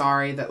 I'm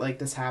sorry that, like,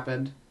 this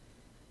happened.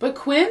 But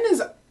Quinn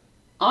is...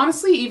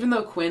 Honestly, even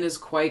though Quinn is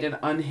quite an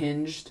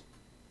unhinged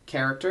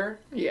character...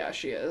 Yeah,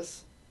 she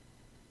is.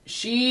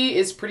 She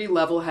is pretty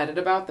level-headed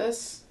about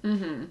this.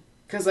 Mm-hmm.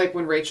 Because, like,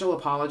 when Rachel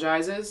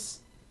apologizes,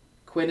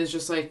 Quinn is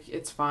just like,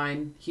 it's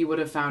fine. He would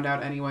have found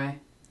out anyway.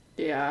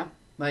 Yeah.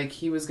 Like,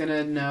 he was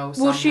gonna know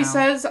somehow. Well, she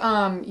says,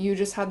 you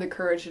just had the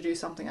courage to do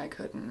something I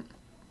couldn't.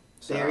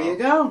 So. There you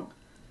go.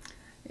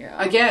 Yeah.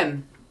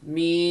 Again,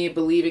 me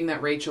believing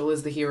that Rachel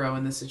is the hero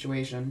in this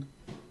situation.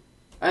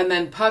 And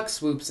then Puck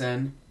swoops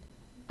in.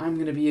 I'm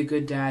gonna be a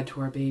good dad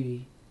to our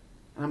baby.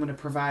 I'm gonna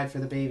provide for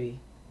the baby.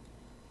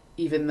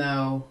 Even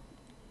though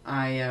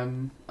I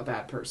am a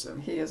bad person.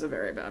 He is a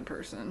very bad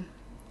person.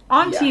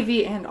 On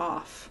TV and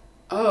off.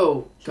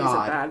 Oh, God. He's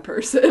a bad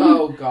person.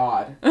 Oh,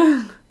 God.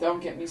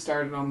 Don't get me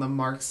started on the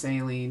Mark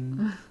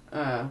Saline.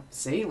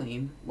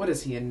 Saline? What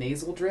is he, a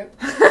nasal drip?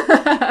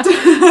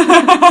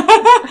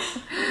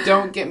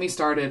 Don't get me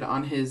started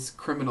on his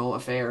criminal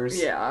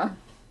affairs. Yeah.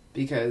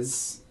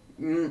 Because...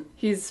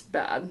 he's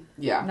bad.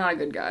 Yeah. Not a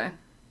good guy.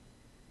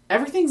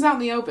 Everything's out in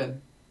the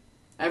open.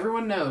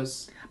 Everyone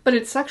knows. But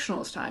it's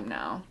sectionals time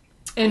now.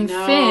 And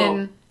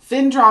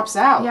Finn drops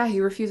out. Yeah,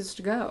 he refuses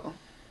to go.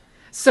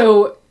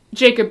 So...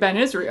 Jacob Ben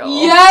Israel.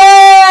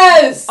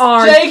 Yes!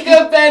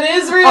 Jacob Ben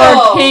Israel!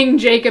 Our king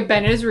Jacob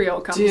Ben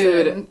Israel comes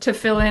in to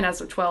fill in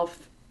as a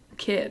 12th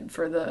kid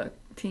for the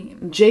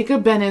team.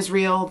 Jacob Ben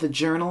Israel, the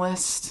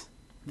journalist,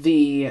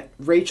 the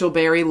Rachel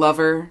Berry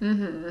lover,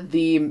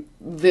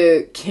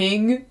 the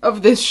king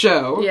of this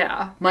show.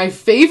 Yeah. My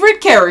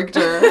favorite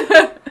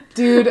character.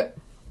 Dude,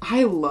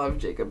 I love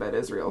Jacob Ben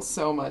Israel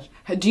so much.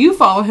 Do you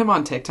follow him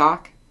on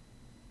TikTok?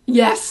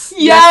 Yes!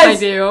 Yes, I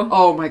do.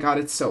 Oh my God,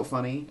 it's so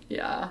funny.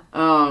 Yeah.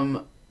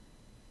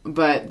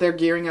 But they're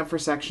gearing up for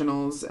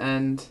sectionals,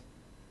 and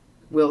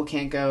Will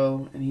can't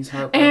go, and he's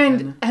heartbroken.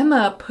 And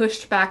Emma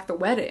pushed back the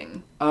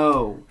wedding.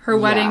 Oh, her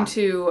wedding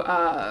to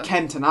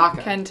Ken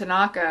Tanaka. Ken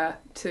Tanaka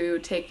to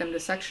take them to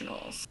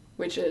sectionals,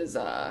 which is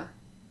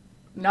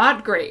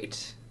not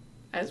great.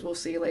 as we'll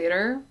see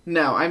later.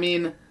 No, I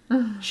mean,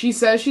 she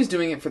says she's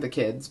doing it for the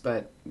kids,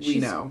 but we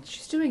know.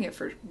 She's doing it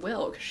for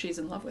Will, because she's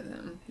in love with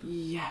him.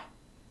 Yeah.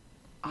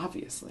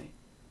 Obviously.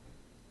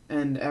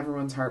 And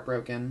everyone's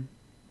heartbroken.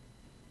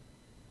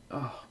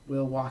 Oh,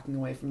 Will walking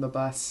away from the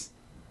bus.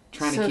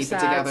 Trying to keep it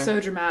together. So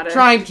dramatic.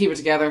 Trying to keep it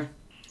together.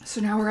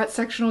 So now we're at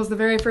Sectionals, the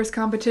very first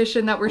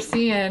competition that we're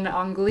seeing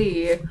on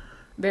Glee.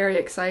 Very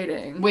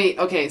exciting. Wait,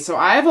 okay, so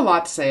I have a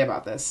lot to say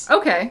about this.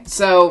 Okay.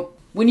 So,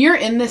 when you're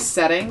in this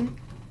setting,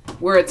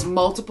 where it's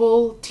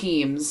multiple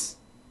teams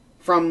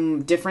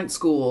from different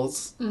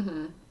schools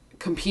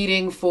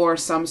competing for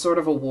some sort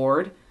of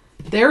award,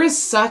 there is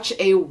such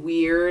a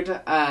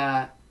weird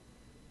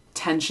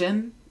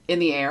tension in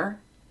the air.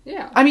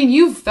 Yeah. I mean,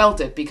 you've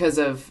felt it because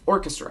of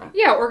orchestra.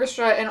 Yeah,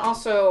 orchestra, and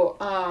also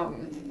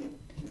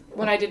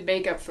when I did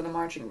makeup for the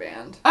marching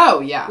band. Oh,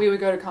 yeah. We would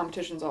go to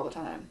competitions all the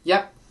time.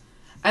 Yep.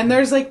 And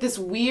there's like this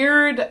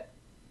weird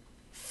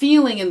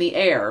feeling in the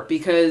air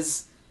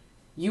because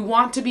you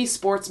want to be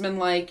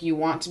sportsmanlike, you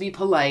want to be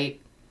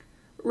polite.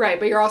 Right,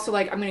 but you're also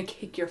like, I'm going to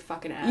kick your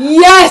fucking ass.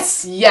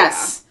 Yes!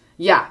 Yes!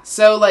 Yeah.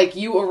 So, like,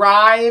 you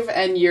arrive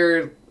and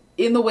you're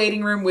in the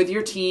waiting room with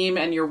your team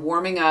and you're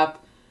warming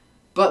up.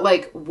 But,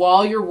 like,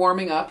 while you're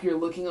warming up, you're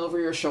looking over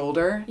your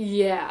shoulder.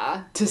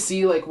 Yeah. To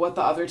see, like, what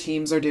the other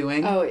teams are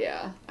doing. Oh,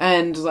 yeah.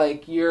 And,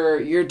 like,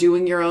 you're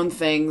doing your own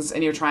things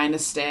and you're trying to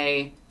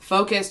stay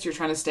focused. You're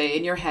trying to stay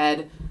in your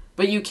head.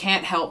 But you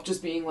can't help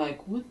just being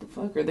like, what the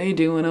fuck are they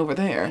doing over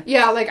there?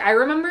 Yeah, like, I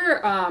remember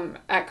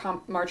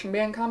at marching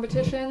band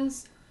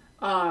competitions,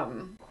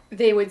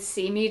 they would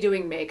see me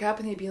doing makeup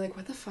and they'd be like,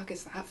 what the fuck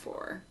is that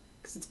for?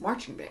 Because it's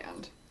marching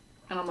band.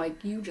 And I'm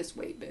like, you just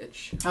wait,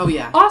 bitch. Oh,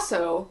 yeah.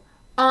 Also...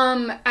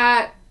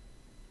 at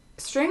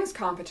strings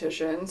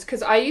competitions,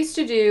 because I used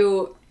to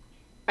do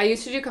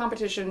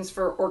competitions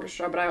for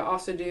orchestra, but I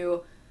also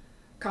do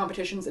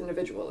competitions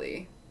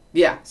individually.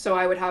 Yeah. So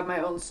I would have my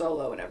own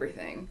solo and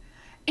everything.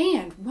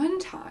 And one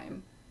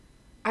time,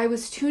 I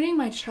was tuning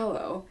my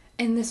cello,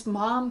 and this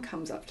mom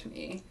comes up to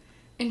me,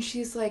 and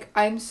she's like,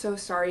 I'm so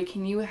sorry,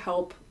 can you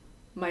help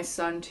my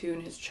son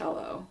tune his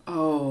cello?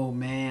 Oh,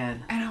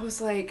 man. And I was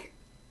like...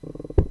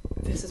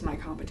 This is my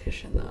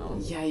competition, though.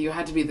 Yeah, you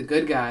had to be the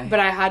good guy. But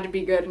I had to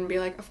be good and be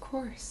like, of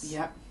course.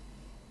 Yep.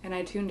 And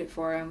I tuned it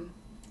for him.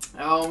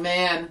 Oh,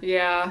 man.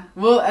 Yeah.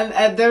 Well,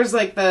 and there's,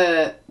 like,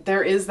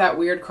 there is that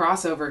weird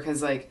crossover,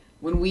 because, like,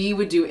 when we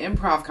would do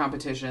improv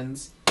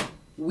competitions,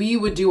 we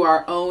would do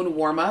our own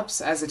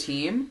warm-ups as a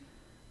team,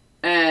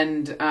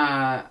 and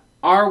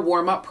our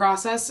warm-up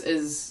process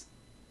is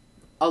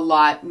a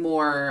lot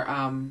more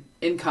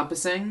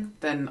encompassing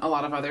than a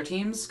lot of other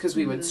teams, because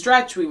we would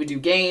stretch, we would do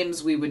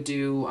games, we would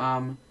do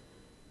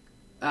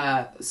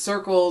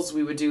circles,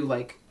 we would do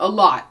like a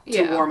lot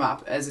to warm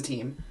up as a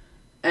team.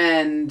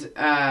 And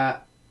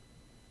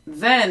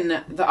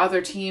then the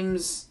other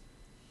teams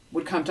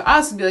would come to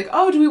us and be like,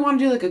 oh, do we want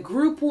to do like a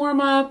group warm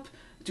up?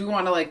 Do we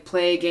want to like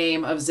play a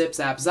game of Zip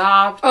Zap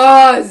Zop?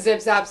 Oh,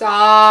 Zip Zap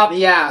Zop!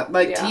 Yeah,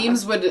 like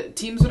teams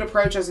would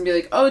approach us and be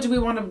like, oh, do we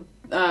want to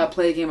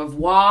play a game of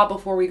Wah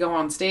before we go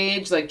on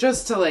stage, like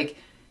just to like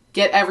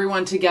get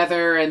everyone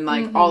together and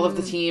like all of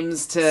the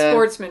teams to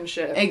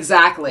sportsmanship.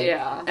 Exactly.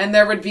 Yeah. And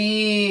there would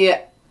be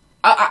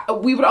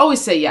we would always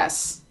say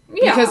yes.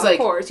 Yeah, because, like,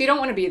 of course. You don't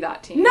want to be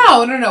that team.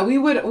 No. We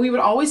would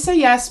always say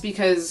yes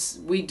because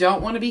we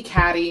don't want to be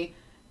catty,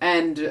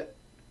 and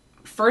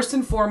first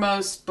and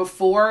foremost,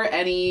 before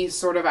any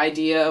sort of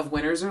idea of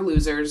winners or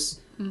losers,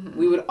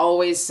 we would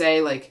always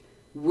say like,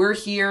 we're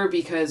here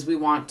because we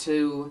want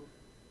to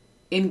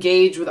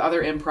engage with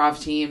other improv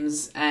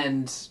teams,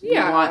 and we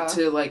want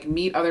to like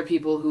meet other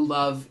people who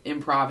love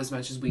improv as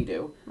much as we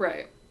do.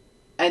 Right.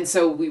 And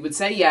so we would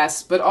say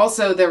yes, but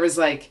also there was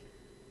like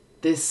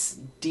this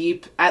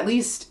deep, at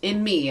least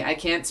in me, I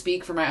can't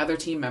speak for my other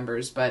team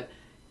members, but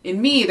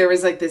in me there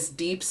was like this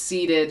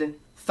deep-seated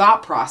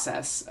thought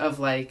process of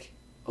like,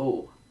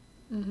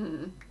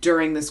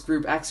 during this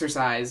group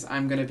exercise,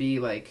 I'm going to be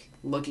like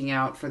looking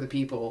out for the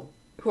people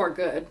who are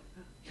good.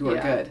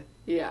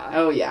 Yeah.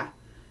 Oh yeah.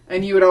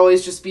 And you would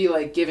always just be,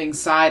 like, giving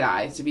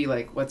side-eye to be,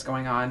 like, what's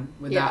going on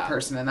with that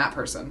person and that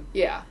person.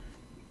 Yeah.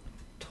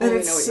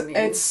 Totally know what you mean.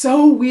 It's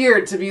so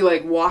weird to be,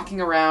 like,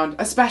 walking around,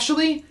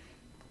 especially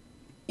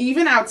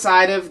even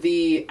outside of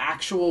the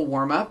actual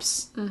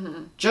warm-ups,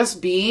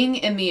 just being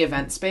in the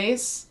event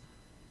space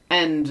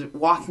and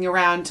walking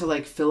around to,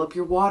 like, fill up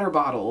your water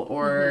bottle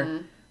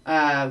or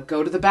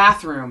go to the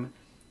bathroom.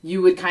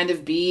 You would kind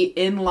of be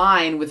in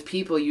line with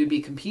people you'd be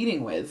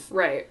competing with.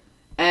 Right.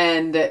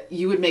 And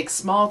you would make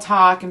small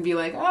talk and be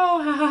like, oh,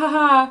 ha, ha, ha,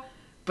 ha.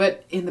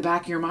 But in the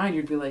back of your mind,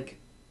 you'd be like,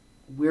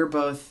 we're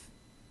both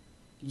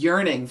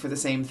yearning for the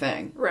same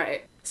thing.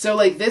 Right. So,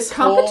 like, this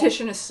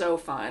competition is so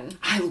fun.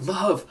 I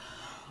love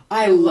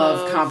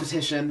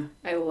competition.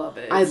 I love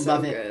it. I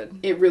love it. Good.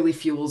 It really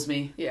fuels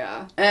me.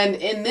 Yeah. And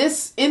in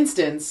this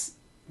instance,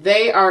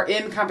 they are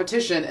in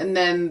competition, and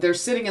then they're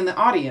sitting in the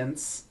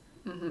audience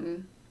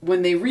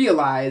when they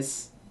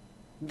realize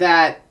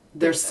that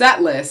their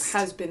set list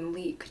has been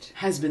leaked.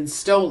 Has been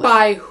stolen.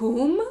 By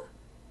whom?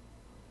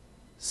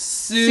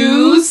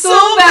 Sue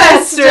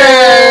Sylvester!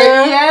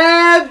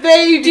 Yeah,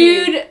 baby!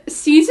 Dude,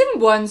 season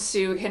 1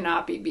 Sue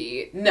cannot be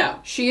beat. No.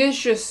 She is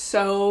just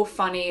so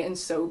funny and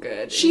so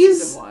good in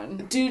season 1.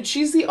 Dude,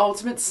 she's the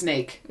ultimate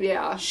snake.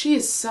 Yeah. She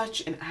is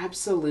such an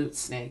absolute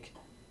snake.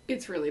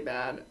 It's really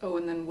bad. Oh,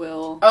 and then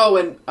Will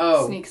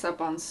sneaks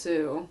up on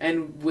Sue.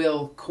 And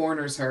Will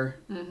corners her.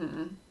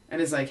 Mm-hmm.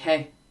 And is like,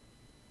 hey,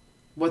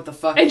 what the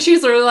fuck? And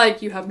she's literally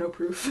like, you have no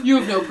proof. You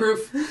have no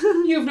proof.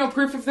 You have no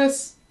proof of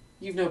this.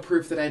 You've no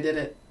proof that I did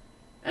it.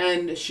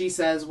 And she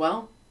says,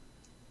 well,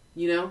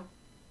 you know,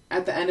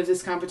 at the end of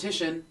this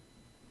competition,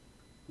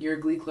 your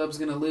glee club's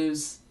going to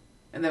lose.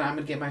 And then I'm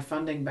going to get my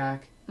funding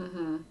back.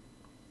 Mm-hmm.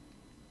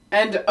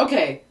 And,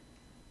 okay,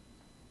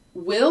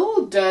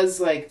 Will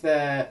does, like,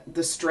 the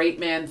straight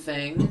man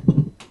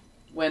thing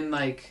when,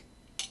 like,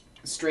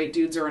 straight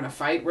dudes are in a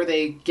fight where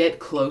they get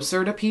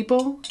closer to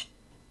people.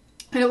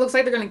 And it looks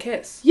like they're going to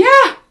kiss.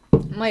 Yeah!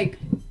 I'm like,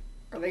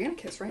 are they going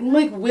to kiss right now?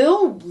 Like,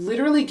 Will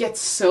literally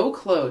gets so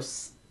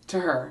close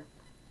to her.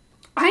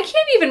 I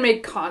can't even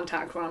make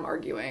contact when I'm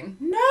arguing.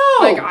 No!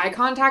 Like, eye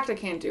contact, I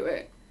can't do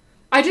it.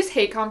 I just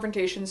hate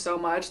confrontation so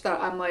much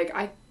that I'm like,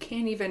 I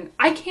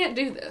can't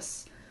do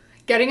this.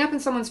 Getting up in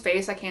someone's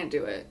face, I can't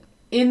do it.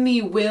 In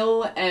the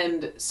Will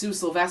and Sue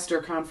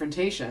Sylvester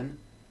confrontation,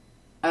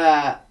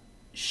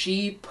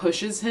 she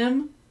pushes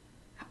him.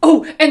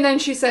 Oh, and then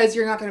she says,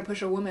 you're not going to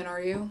push a woman,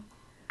 are you?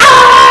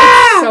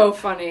 Ah! It's so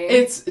funny.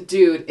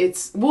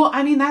 Well,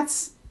 I mean,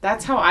 that's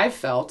how I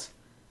felt.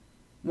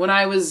 When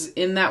I was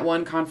in that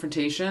one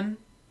confrontation,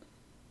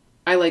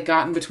 I, like,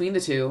 got in between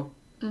the two.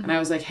 Mm-hmm. And I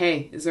was like,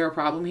 hey, is there a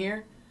problem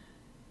here?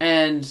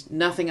 And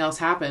nothing else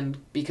happened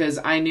because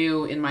I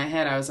knew in my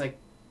head, I was like,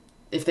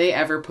 if they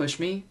ever push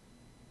me,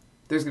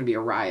 there's going to be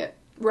a riot.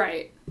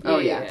 Right. Oh,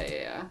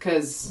 yeah.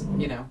 Because,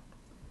 you know,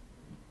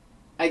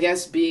 I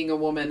guess being a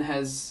woman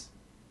has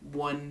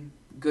one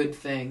good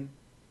thing,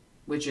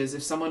 which is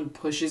if someone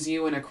pushes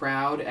you in a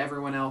crowd,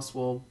 everyone else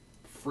will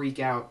freak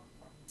out.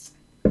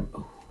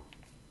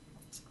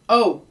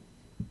 Oh,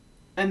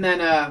 and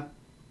then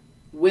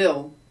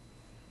Will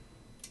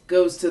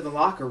goes to the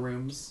locker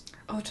rooms.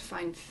 Oh, to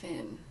find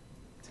Finn.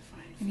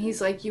 And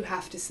he's like, you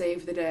have to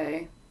save the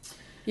day.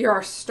 You're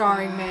our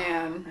starring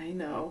man. I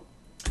know.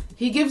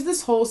 He gives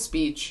this whole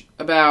speech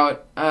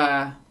about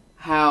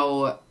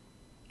how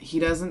he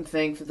doesn't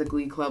think that the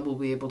Glee Club will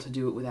be able to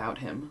do it without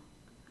him.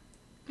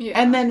 Yeah.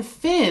 And then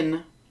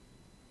Finn,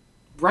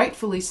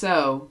 rightfully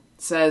so,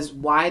 says,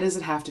 why does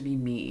it have to be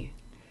me?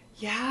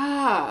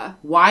 Yeah.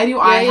 Why do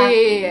I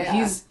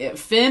have... Yeah.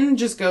 Finn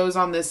just goes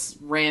on this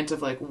rant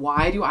of, like,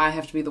 why do I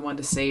have to be the one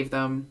to save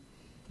them?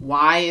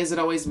 Why is it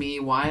always me?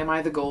 Why am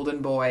I the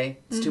golden boy?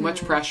 It's too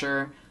much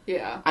pressure.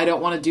 Yeah. I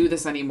don't want to do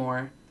this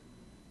anymore.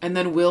 And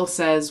then Will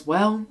says,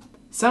 well,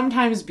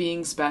 sometimes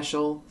being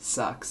special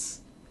sucks.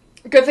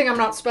 Good thing I'm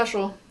not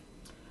special.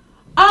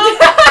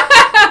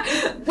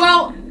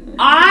 Well,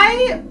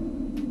 I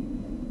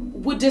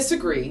would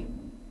disagree.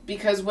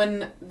 Because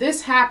when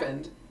this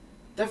happened...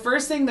 the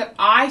first thing that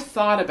I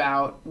thought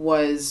about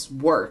was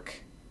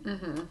work.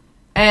 Mm-hmm.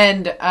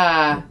 And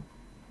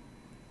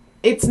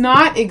it's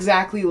not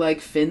exactly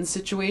like Finn's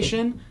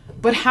situation,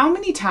 but how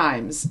many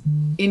times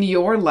in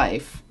your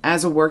life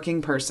as a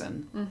working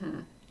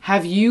person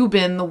have you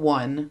been the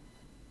one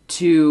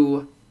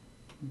to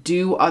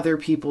do other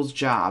people's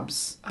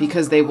jobs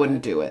because they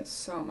wouldn't do it?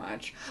 So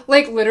much.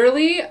 Like,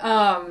 literally,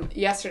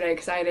 yesterday,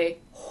 because I had a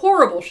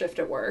horrible shift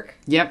at work.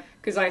 Yep.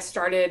 Because I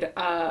started...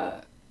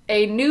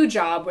 a new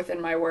job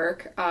within my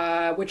work,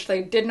 which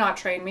they did not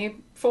train me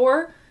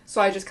for, so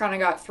I just kind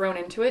of got thrown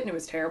into it, and it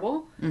was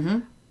terrible. Mm-hmm.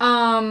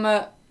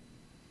 I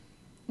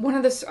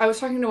was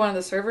talking to one of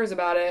the servers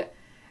about it,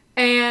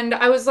 and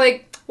I was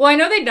like, well, I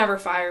know they'd never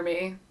fire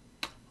me.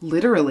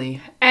 Literally.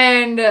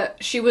 And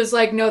she was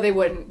like, no, they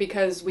wouldn't,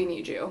 because we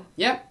need you.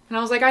 Yep. And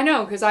I was like, I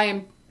know, because I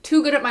am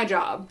too good at my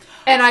job.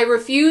 And I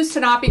refuse to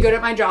not be good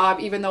at my job,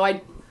 even though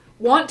I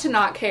want to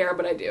not care,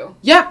 but I do.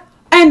 Yep.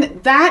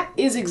 And that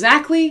is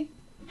exactly...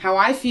 how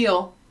I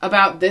feel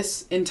about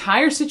this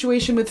entire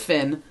situation with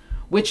Finn,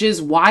 which is,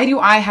 why do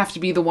I have to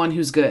be the one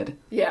who's good?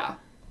 Yeah.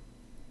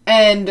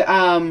 And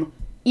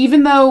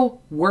even though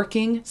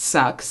working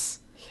sucks,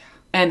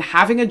 and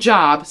having a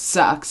job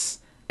sucks,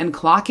 and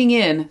clocking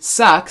in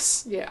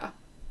sucks,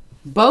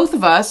 both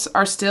of us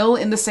are still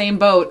in the same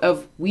boat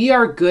of, we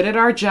are good at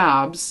our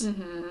jobs,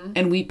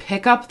 and we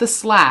pick up the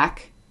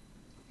slack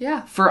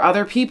for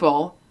other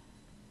people,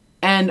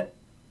 and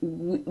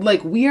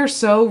we are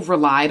so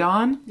relied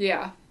on.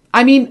 Yeah.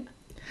 I mean...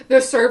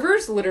 the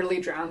servers literally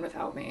drowned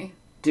without me.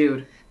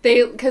 Dude.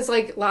 Because,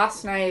 like,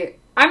 last night...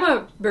 I'm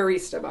a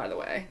barista, by the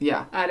way.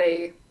 Yeah. At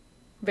a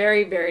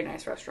very, very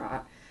nice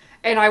restaurant.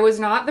 And I was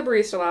not the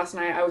barista last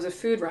night. I was a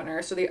food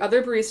runner. So the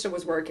other barista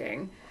was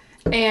working.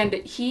 And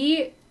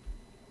he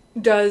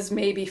does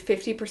maybe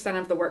 50%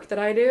 of the work that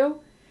I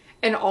do.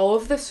 And all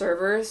of the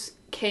servers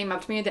came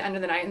up to me at the end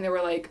of the night and they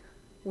were like,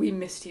 we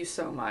missed you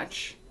so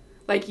much.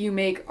 Like, you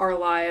make our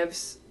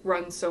lives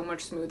run so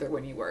much smoother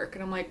when you work.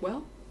 And I'm like,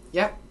 well...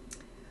 Yep.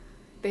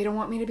 They don't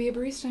want me to be a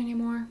barista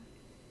anymore.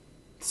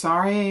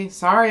 sorry,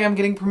 I'm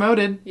getting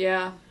promoted.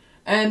 Yeah.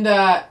 And,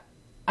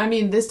 I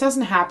mean, this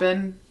doesn't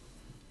happen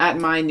at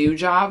my new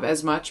job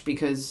as much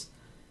because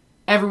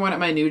everyone at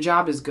my new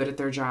job is good at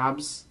their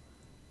jobs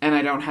and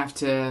I don't have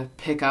to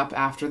pick up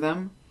after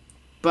them.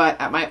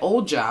 But at my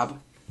old job,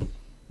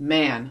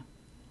 man,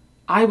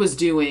 I was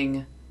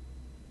doing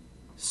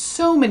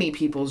so many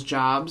people's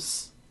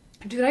jobs.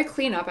 Dude, I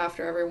clean up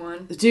after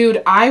everyone.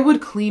 Dude, I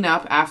would clean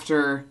up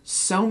after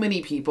so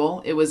many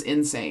people. It was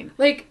insane.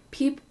 Like,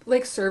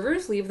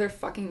 servers leave their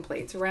fucking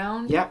plates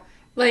around. Yep.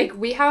 Like,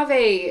 we have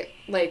a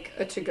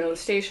to-go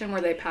station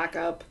where they pack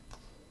up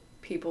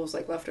people's,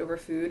 like, leftover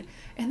food,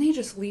 and they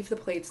just leave the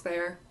plates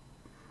there.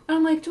 And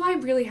I'm like, do I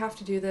really have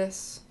to do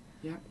this?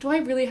 Yeah. Do I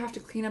really have to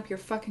clean up your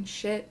fucking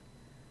shit?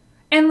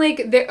 And,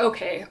 like,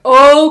 okay.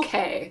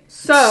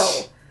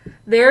 So,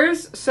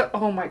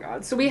 oh my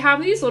god. So we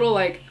have these little,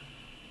 like,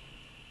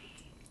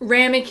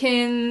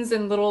 ramekins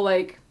and little,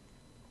 like,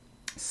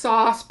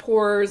 sauce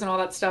pours and all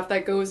that stuff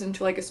that goes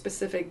into, like, a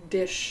specific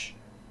dish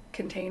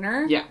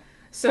container. Yeah.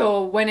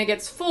 So when it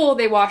gets full,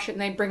 they wash it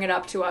and they bring it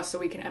up to us so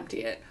we can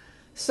empty it.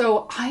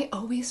 So I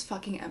always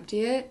fucking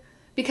empty it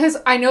because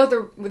I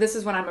know this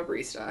is when I'm a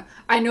barista.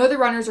 I know the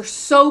runners are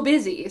so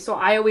busy, so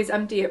I always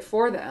empty it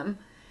for them.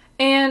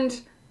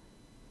 And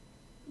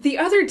the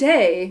other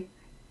day,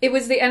 it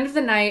was the end of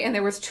the night and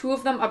there was 2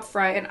 of them up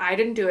front and I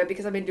didn't do it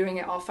because I've been doing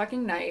it all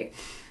fucking night.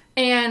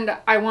 And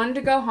I wanted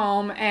to go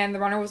home and the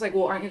runner was like,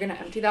 well, aren't you going to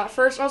empty that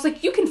first? I was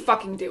like, you can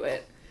fucking do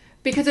it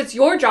because it's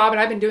your job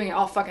and I've been doing it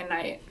all fucking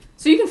night.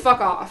 So you can fuck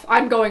off.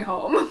 I'm going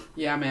home.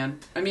 Yeah, man.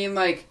 I mean,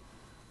 like,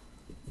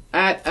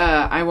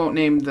 I won't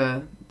name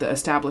the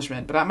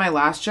establishment, but at my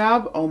last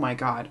job, oh my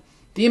god.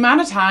 The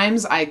amount of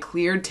times I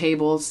cleared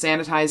tables,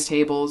 sanitized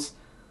tables,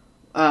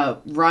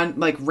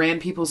 ran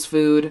people's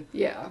food.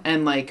 Yeah.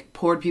 And, like,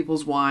 poured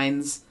people's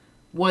wines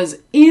was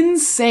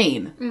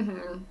insane.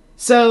 Mm-hmm.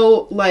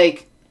 So,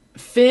 like,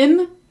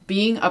 Finn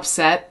being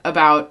upset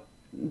about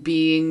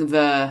being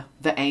the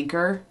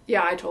anchor.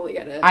 Yeah, I totally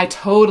get it. I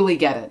totally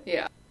get it.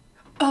 Yeah.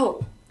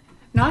 Oh,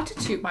 not to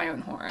toot my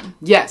own horn.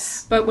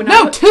 Yes. But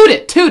toot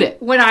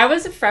it. When I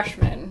was a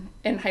freshman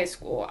in high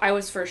school, I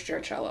was first year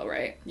cello,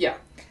 right? Yeah.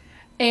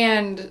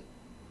 And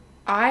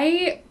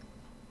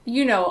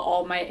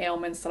all my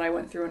ailments that I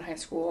went through in high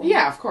school.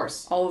 Yeah, of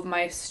course. All of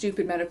my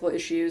stupid medical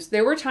issues.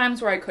 There were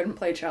times where I couldn't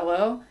play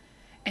cello,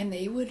 and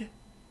they would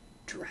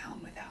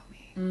drown without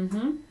me.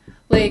 Mm-hmm.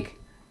 Like,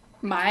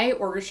 my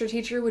orchestra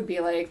teacher would be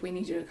like, we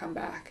need you to come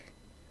back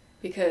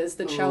because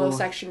the cello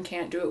section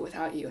can't do it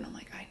without you. And I'm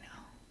like, I know.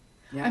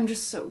 Yeah. I'm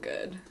just so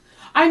good.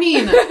 I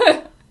mean,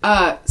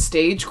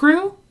 stage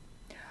crew?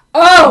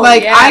 Oh,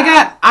 like,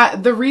 yeah.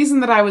 The reason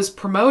that I was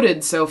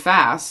promoted so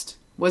fast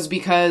was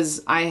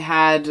because I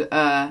had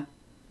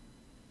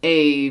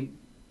a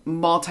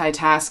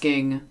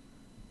multitasking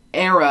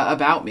era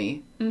about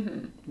me.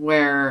 Mm-hmm.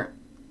 Where,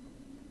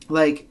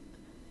 like,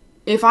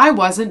 if I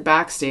wasn't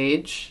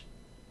backstage,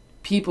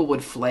 people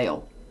would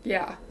flail.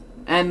 Yeah.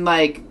 And,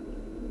 like,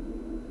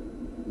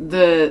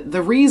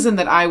 the reason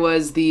that I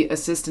was the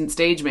assistant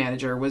stage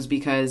manager was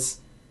because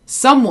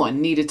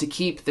someone needed to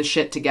keep the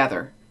shit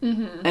together.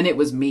 Mm-hmm. And it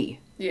was me.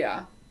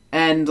 Yeah.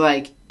 And,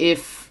 like,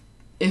 if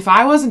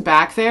I wasn't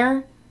back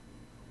there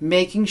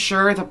making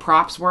sure the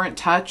props weren't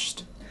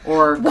touched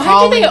or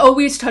Why do they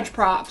always touch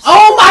props?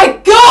 Oh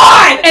my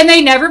god! And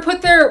they never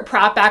put their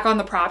prop back on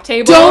the prop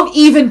table? Don't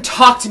even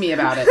talk to me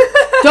about it.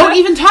 Don't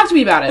even talk to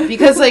me about it.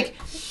 Because, like,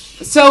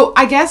 so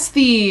I guess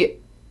the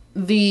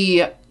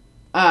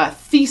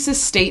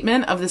thesis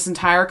statement of this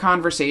entire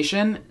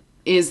conversation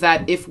is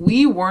that if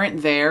we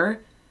weren't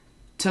there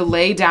to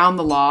lay down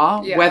the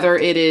law, whether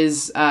it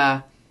is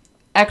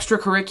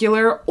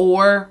extracurricular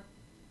or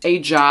a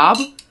job,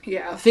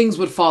 things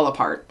would fall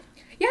apart.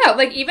 Yeah,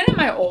 like, even in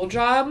my old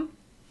job,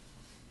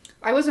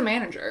 I was a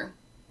manager.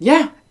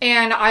 Yeah.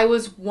 And I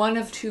was one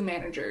of 2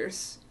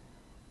 managers.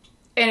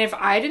 And if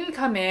I didn't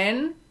come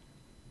in,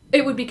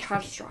 it would be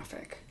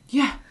catastrophic.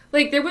 Yeah.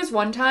 Like, there was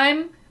one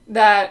time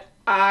that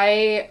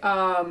I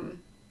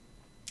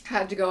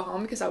had to go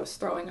home because I was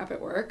throwing up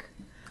at work.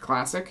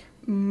 Classic.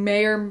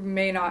 May or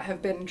may not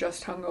have been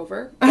just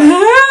hungover.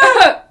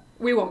 But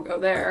we won't go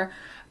there.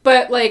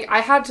 But, like,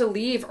 I had to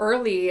leave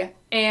early,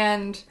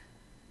 and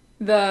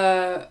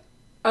the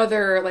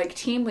other, like,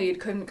 team lead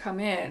couldn't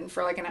come in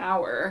for, like, an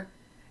hour,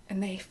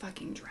 and they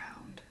fucking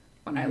drowned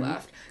when I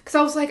left. Because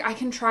I was like, I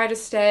can try to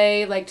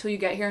stay, like, till you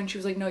get here, and she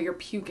was like, no, you're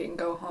puking,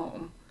 go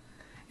home.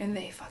 And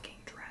they fucking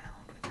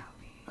drowned without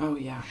me. Oh,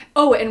 yeah.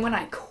 Oh, and when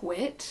I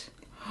quit,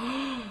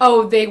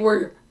 they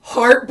were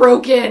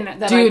heartbroken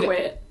that I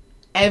quit.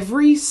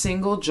 Every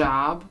single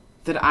job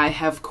that I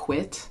have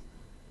quit,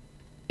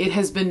 it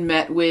has been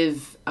met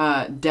with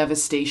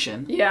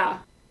devastation. Yeah.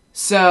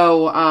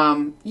 So,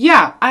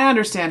 I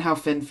understand how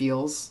Finn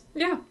feels.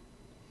 Yeah.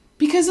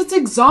 Because it's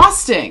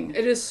exhausting.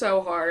 It is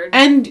so hard.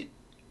 And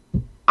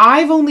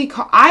I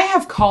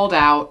have called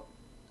out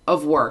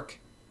of work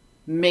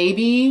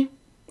maybe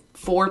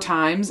 4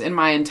 times in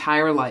my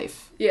entire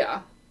life.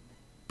 Yeah.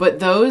 But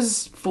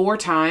those 4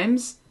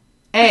 times,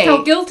 I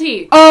felt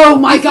guilty. Oh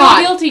my God.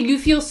 You feel guilty. You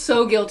feel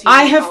so guilty.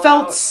 I have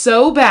felt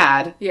so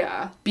bad.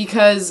 Yeah.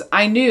 Because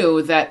I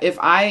knew that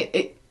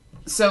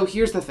so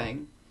here's the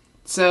thing.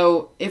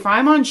 So if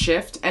I'm on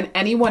shift and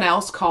anyone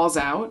else calls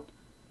out,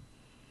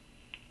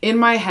 in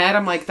my head,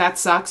 I'm like, that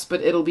sucks,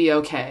 but it'll be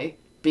okay.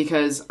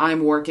 Because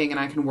I'm working and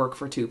I can work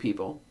for 2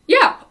 people.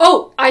 Yeah.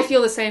 Oh, I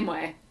feel the same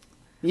way.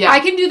 Yeah. I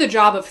can do the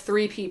job of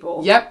 3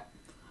 people. Yep.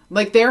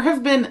 Like, there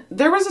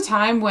was a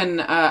time when,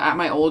 at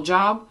my old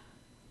job,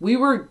 we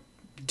were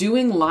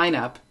doing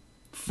lineup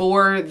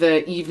for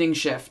the evening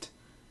shift.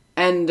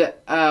 And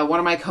one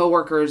of my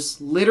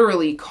coworkers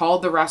literally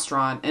called the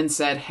restaurant and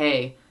said,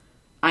 hey,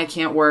 I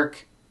can't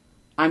work.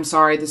 I'm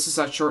sorry, this is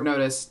such short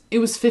notice. It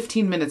was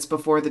 15 minutes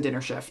before the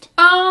dinner shift.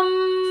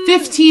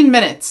 15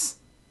 minutes!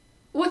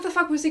 What the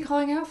fuck was he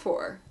calling out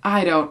for?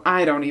 I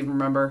don't even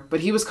remember.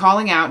 But he was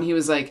calling out and he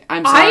was like,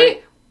 I'm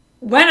sorry.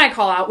 When I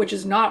call out, which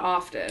is not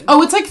often.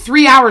 Oh, it's like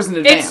 3 hours in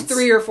advance. It's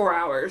 3 or 4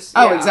 hours.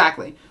 Oh, yeah.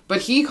 Exactly.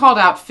 But he called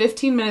out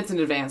 15 minutes in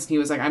advance and he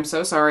was like, I'm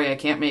so sorry, I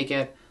can't make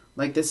it.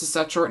 Like, this is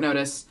such short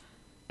notice.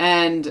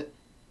 And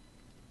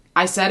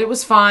I said it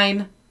was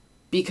fine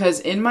because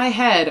in my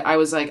head, I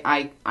was like,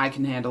 I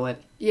can handle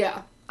it.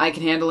 Yeah. I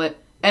can handle it.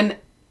 And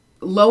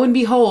lo and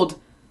behold,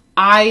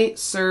 I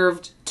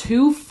served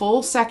 2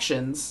 full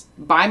sections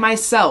by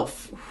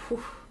myself,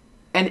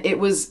 and it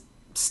was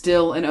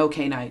still an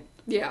okay night.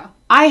 Yeah.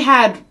 I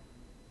had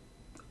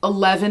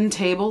 11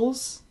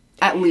 tables,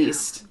 at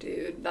least.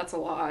 Dude, that's a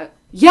lot.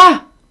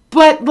 Yeah,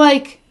 but,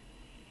 like,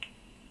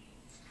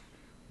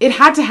 it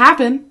had to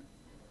happen.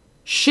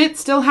 Shit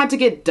still had to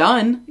get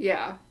done.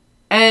 Yeah.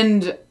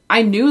 And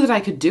I knew that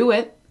I could do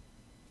it.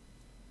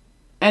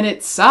 And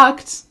it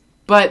sucked,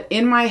 but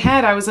in my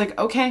head, I was like,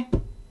 okay.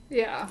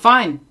 Yeah.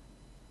 Fine.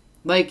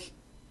 Like,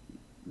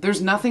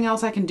 there's nothing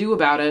else I can do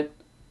about it.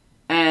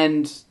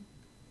 And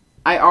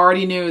I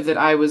already knew that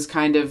I was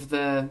kind of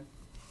the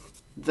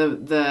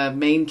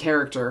main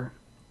character.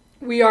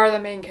 We are the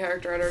main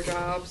character at our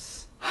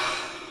jobs.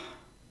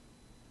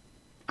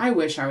 I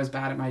wish I was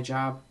bad at my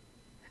job.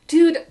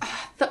 Dude,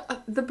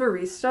 the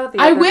barista,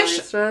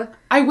 barista.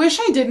 I wish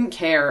I didn't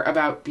care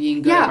about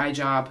being good at my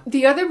job.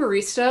 The other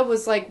barista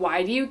was like,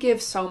 why do you give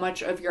so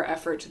much of your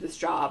effort to this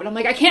job? And I'm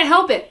like, I can't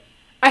help it.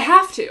 I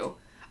have to.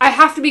 I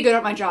have to be good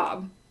at my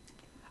job.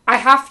 I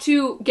have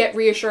to get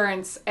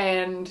reassurance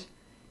and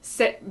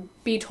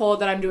be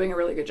told that I'm doing a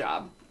really good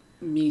job.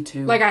 Me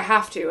too. Like, I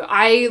have to.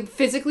 I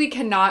physically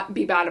cannot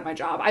be bad at my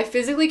job. I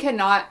physically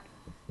cannot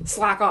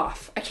slack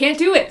off. I can't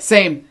do it.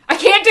 Same. I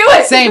can't do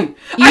it. Same.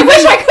 I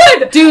wish I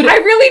could. Dude. I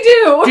really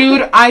do.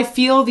 Dude, I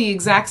feel the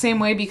exact same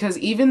way because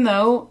even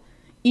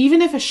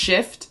if a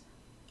shift,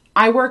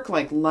 I work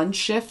like lunch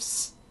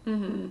shifts,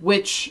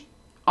 which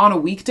on a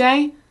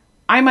weekday,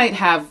 I might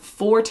have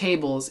 4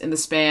 tables in the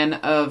span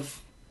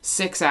of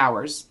 6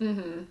 hours.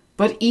 Mm-hmm.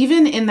 But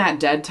even in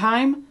that dead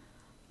time,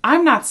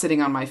 I'm not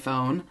sitting on my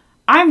phone.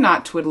 I'm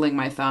not twiddling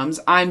my thumbs.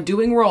 I'm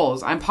doing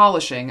rolls. I'm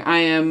polishing. I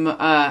am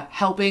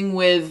helping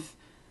with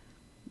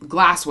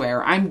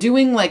glassware. I'm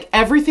doing like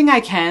everything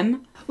I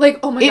can. Like,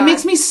 oh my God. It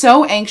makes me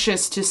so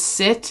anxious to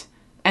sit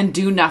and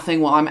do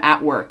nothing while I'm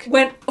at work.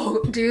 When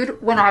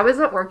I was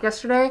at work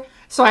yesterday,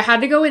 so I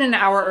had to go in an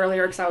hour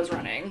earlier because I was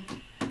running.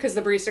 Because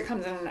the barista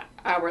comes in an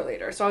hour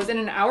later. So I was in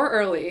an hour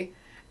early,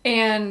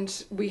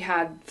 and we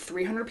had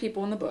 300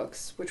 people in the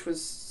books, which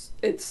was,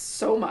 it's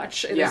so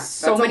much. It is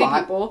so many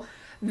people.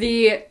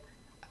 The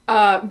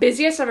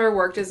busiest I've ever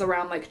worked is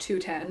around like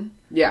 2:10.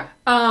 Yeah.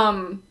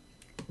 And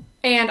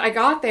I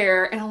got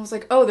there, and I was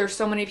like, oh, there's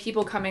so many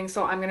people coming,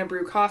 so I'm going to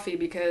brew coffee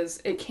because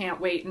it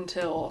can't wait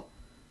until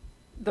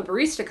the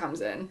barista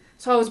comes in.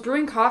 So I was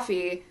brewing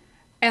coffee,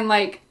 and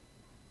like,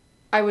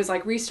 I was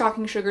like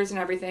restocking sugars and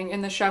everything,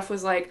 and the chef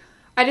was like,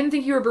 I didn't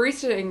think you were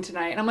baristaing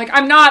tonight. And I'm like,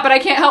 I'm not, but I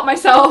can't help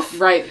myself.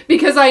 Right.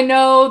 Because I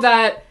know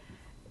that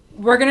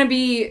we're going to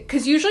be...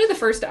 Because usually the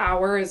first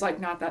hour is, like,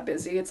 not that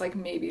busy. It's, like,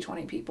 maybe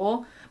 20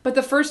 people. But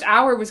the first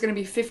hour was going to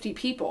be 50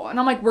 people. And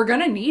I'm like, we're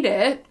going to need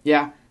it.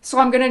 Yeah. So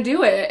I'm going to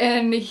do it.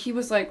 And he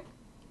was like,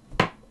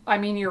 I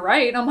mean, you're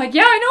right. And I'm like,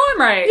 yeah, I know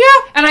I'm right.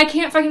 Yeah. And I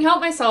can't fucking help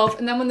myself.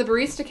 And then when the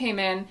barista came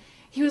in,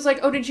 he was like,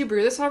 oh, did you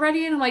brew this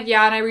already? And I'm like,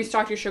 yeah, and I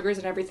restocked your sugars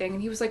and everything.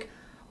 And he was like,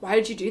 why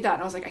did you do that?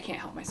 And I was like, I can't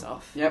help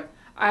myself. Yep.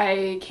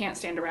 I can't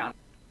stand around.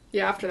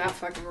 Yeah, after that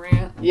fucking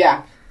rant.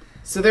 Yeah.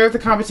 So they're at the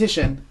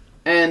competition,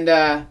 and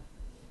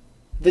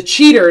the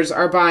cheaters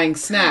are buying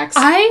snacks.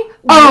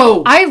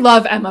 I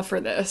love Emma for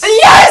this.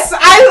 Yes!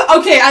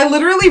 I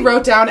literally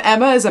wrote down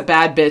Emma is a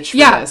bad bitch for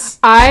this.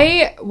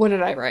 What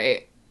did I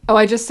write? Oh,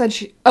 I just said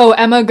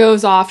Emma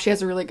goes off. She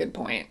has a really good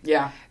point.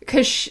 Yeah.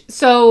 Because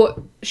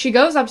she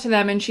goes up to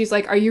them and she's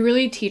like, are you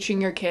really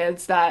teaching your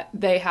kids that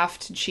they have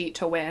to cheat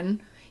to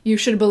win? You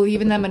should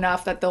believe in them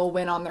enough that they'll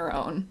win on their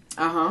own.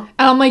 Uh-huh.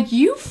 And I'm like,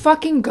 you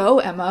fucking go,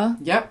 Emma.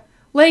 Yep.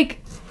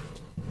 Like,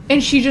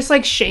 and she just,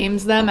 like,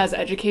 shames them as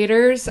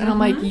educators. And I'm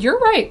like, you're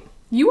right.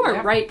 You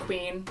are right,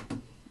 queen.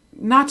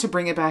 Not to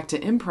bring it back to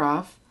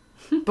improv,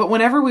 but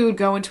whenever we would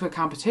go into a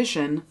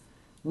competition,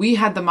 we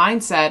had the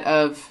mindset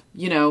of,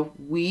 you know,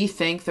 we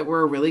think that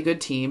we're a really good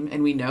team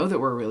and we know that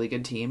we're a really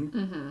good team.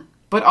 Mm-hmm.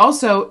 But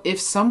also, if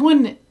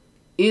someone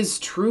is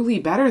truly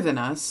better than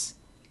us,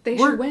 they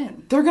should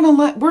win. We're going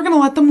to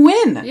let them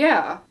win.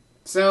 Yeah.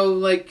 So,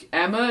 like,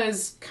 Emma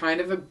is kind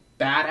of a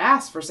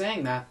badass for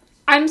saying that.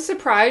 I'm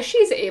surprised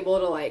she's able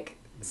to, like,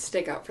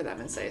 stick up for them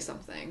and say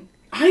something.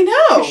 I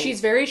know.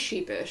 She's very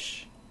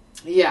sheepish.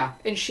 Yeah.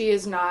 And she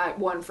is not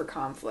one for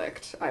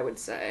conflict, I would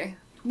say.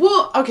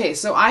 Well, okay,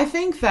 so I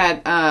think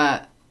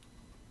that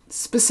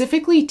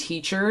specifically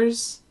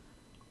teachers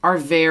are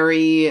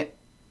very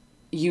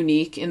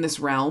unique in this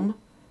realm.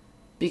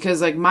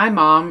 Because, like, my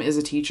mom is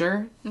a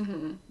teacher,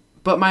 mm-hmm.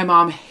 but my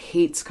mom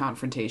hates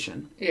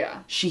confrontation.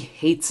 Yeah. She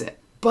hates it.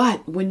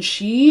 But when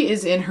she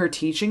is in her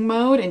teaching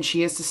mode and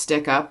she has to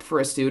stick up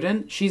for a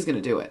student, she's going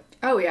to do it.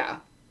 Oh, yeah.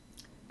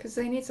 Because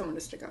they need someone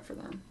to stick up for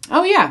them.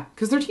 Oh, yeah.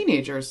 Because they're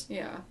teenagers.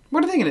 Yeah.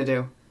 What are they going to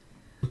do?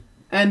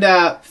 And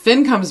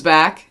Finn comes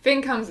back.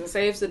 Finn comes and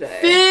saves the day.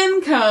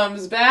 Finn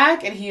comes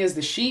back and he has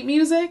the sheet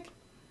music.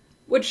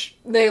 Which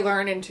they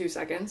learn in 2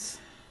 seconds.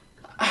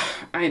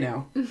 I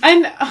know.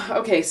 And,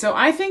 okay, so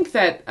I think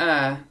that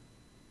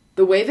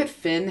the way that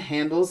Finn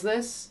handles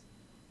this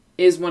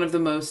is one of the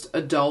most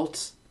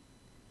adult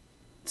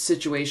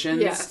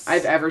situations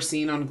I've ever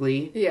seen on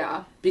Glee.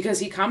 Yeah. Because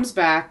he comes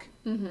back,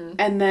 mm-hmm.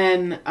 and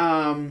then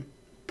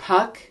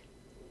Puck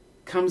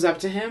comes up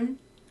to him.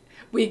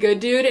 We good,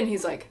 dude? And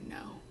he's like, no.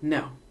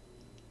 No.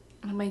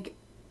 I'm like,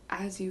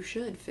 as you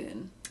should,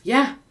 Finn.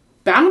 Yeah.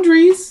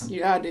 Boundaries.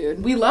 Yeah,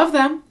 dude. We love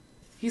them.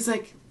 He's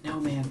like,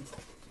 no, man.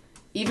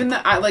 Even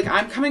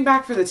I'm coming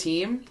back for the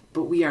team,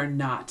 but we are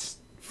not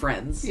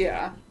friends.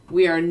 Yeah.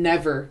 We are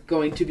never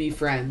going to be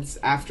friends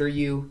after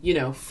you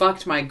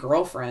fucked my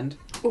girlfriend.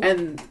 Ooh.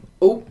 And,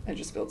 I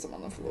just spilled some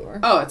on the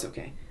floor. Oh, it's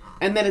okay.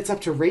 And then it's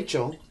up to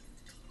Rachel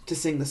to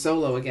sing the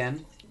solo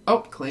again. Oh,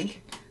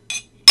 clink.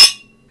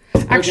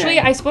 Actually,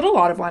 I spilled a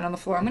lot of wine on the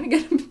floor. I'm going to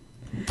get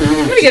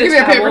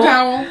a paper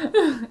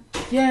towel.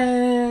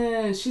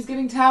 Yes, she's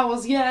getting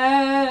towels.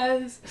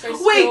 Yes.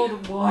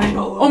 Wait. Wine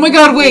all oh my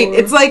God! Wait,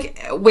 it's like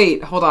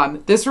hold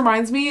on. This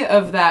reminds me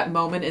of that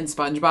moment in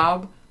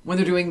SpongeBob when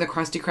they're doing the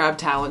Krusty Krab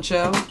talent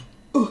show,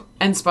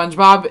 and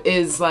SpongeBob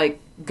is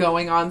like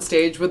going on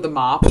stage with the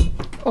mop.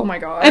 Oh my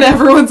God! And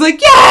everyone's like,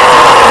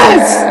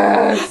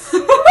 yes!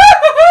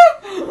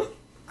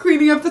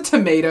 Cleaning up the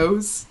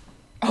tomatoes.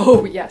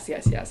 Oh yes!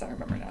 I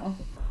remember now.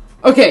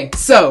 Okay,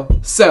 so.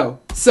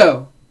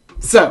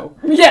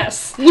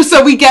 Yes.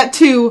 So we get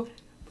to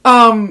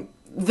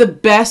the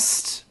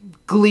best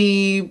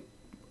Glee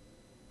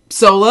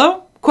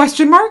solo?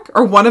 Question mark?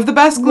 Or one of the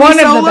best Glee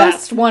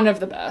solos? One of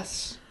the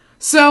best.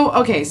 So,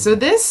 okay, so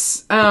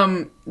this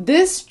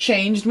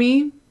changed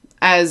me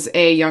as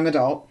a young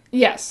adult.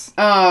 Yes.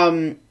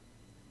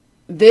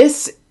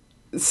 This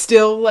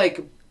still,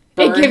 like,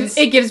 burns.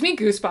 It gives me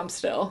goosebumps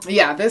still.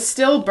 Yeah, this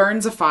still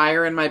burns a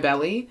fire in my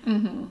belly.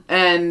 Mm-hmm.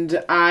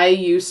 And I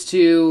used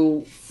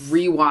to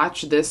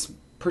rewatch this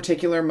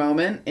particular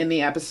moment in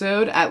the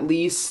episode at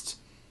least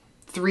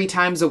 3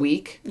 times a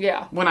week.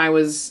 Yeah. When I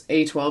was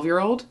a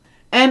 12-year-old.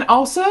 And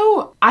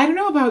also, I don't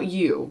know about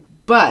you,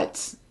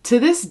 but to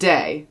this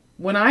day,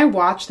 when I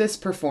watch this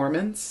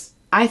performance,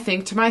 I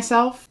think to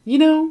myself,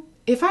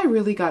 if I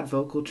really got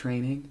vocal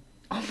training...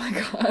 Oh my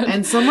God.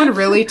 And someone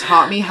really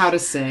taught me how to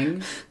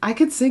sing, I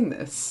could sing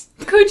this.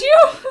 Could you?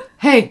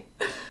 Hey,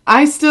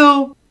 I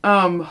still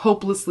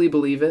hopelessly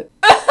believe it.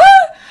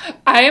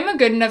 I am a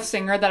good enough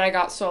singer that I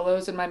got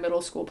solos in my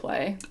middle school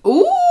play.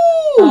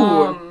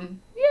 Ooh!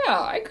 Yeah,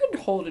 I could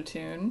hold a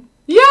tune.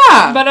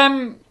 Yeah! But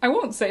I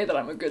won't say that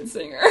I'm a good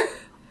singer.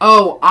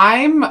 Oh,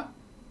 I'm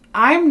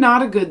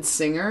not a good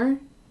singer,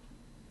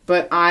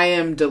 but I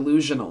am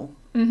delusional.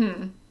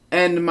 Mm-hmm.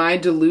 And my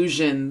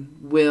delusion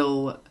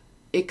will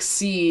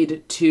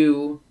exceed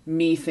to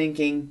me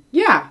thinking,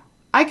 yeah,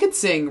 I could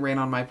sing Rain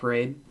on My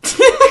Parade.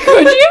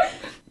 Could you?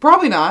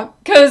 Probably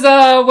not. Because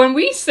when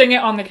we sing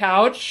it on the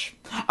couch...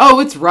 Oh,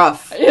 it's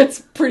rough.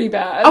 It's pretty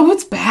bad. Oh,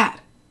 it's bad.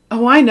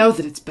 Oh, I know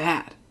that it's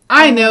bad.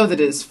 I know that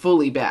it is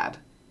fully bad.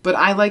 But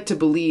I like to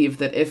believe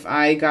that if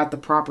I got the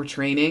proper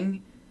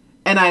training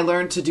and I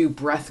learned to do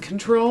breath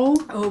control...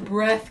 Oh,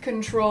 breath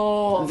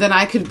control. Then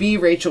I could be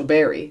Rachel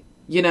Berry,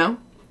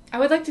 I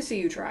would like to see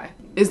you try.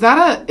 Is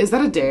that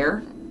a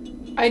dare?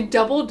 I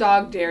double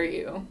dog dare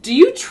you. Do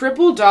you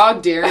triple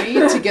dog dare me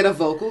to get a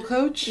vocal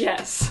coach?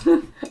 Yes.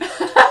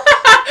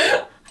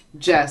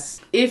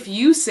 Jess, if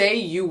you say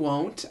you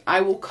won't,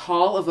 I will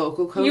call a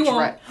vocal coach. You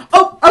won't.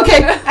 Oh,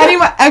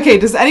 okay.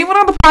 Does anyone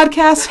on the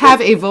podcast have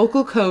a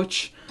vocal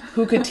coach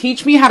who could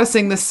teach me how to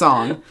sing this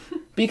song?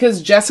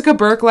 Because Jessica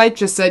Burklight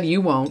just said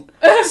you won't.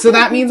 So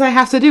that means I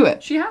have to do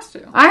it. She has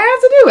to. I have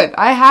to do it.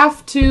 I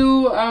have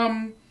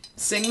to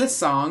sing this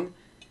song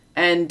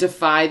and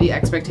defy the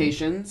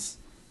expectations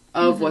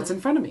of what's in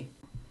front of me.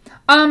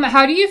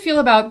 How do you feel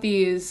about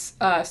these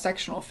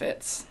sectional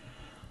fits?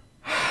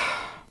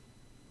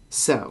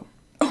 So,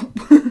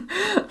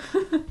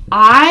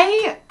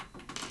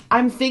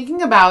 I'm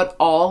thinking about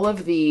all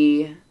of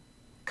the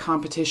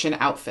competition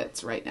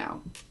outfits right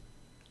now.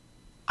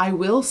 I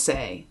will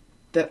say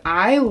that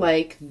I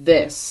like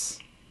this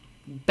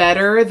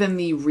better than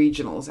the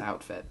regionals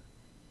outfit.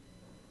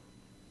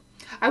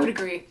 I would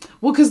agree.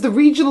 Well, because the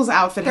regionals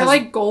outfit They're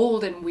like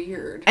gold and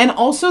weird. And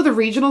also the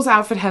regionals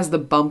outfit has the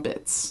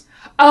bumpets.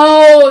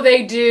 Oh,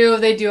 they do.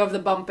 They do have the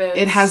bumpets.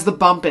 It has the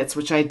bumpets,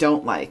 which I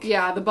don't like.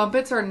 Yeah, the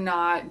bumpets are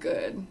not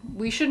good.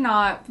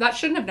 That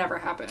shouldn't have never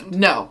happened.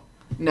 No,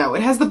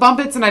 it has the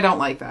bumpets and I don't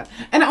like that.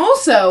 And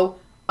also,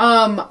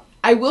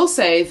 I will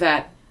say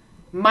that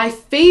my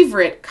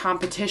favorite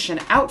competition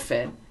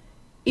outfit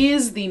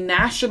is the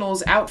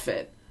nationals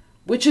outfit,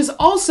 which is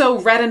also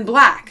red and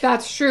black.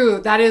 That's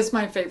true. That is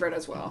my favorite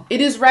as well.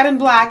 It is red and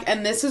black,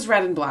 and this is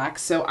red and black,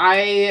 so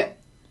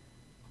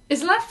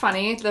Isn't that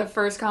funny? The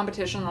first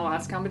competition and the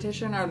last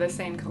competition are the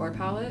same color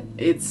palette.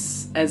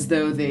 It's as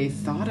though they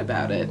thought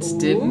about it,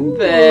 didn't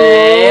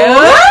they?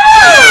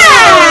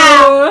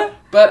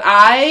 But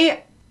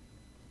I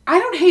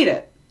don't hate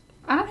it.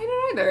 I don't hate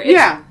it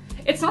either.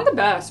 It's not the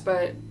best,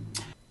 but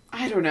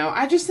I don't know.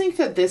 I just think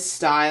that this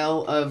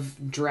style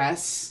of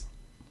dress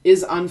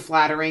is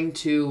unflattering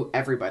to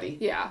everybody.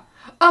 Yeah.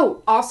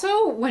 Oh,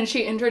 also, when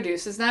she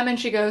introduces them and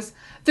she goes,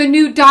 the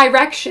new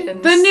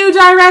directions. The new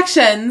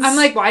directions. I'm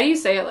like, why do you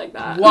say it like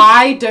that?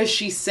 Why does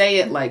she say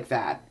it like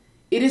that?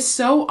 It is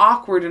so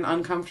awkward and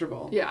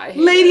uncomfortable. Yeah, I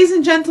hate Ladies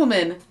and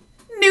gentlemen,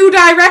 new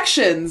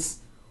directions.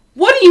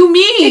 What do you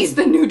mean? It's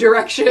the new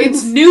directions.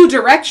 It's new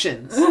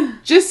directions.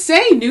 Just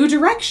say new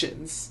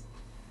directions.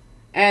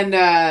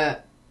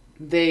 And,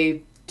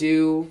 they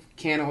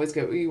can't always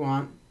get what you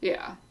want.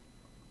 Yeah.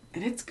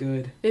 And it's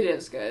good. It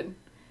is good.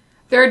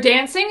 Their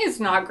dancing is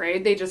not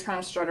great. They just kind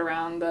of strut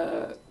around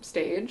the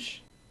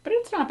stage. But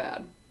it's not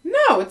bad.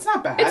 No, it's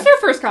not bad. It's their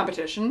first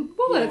competition.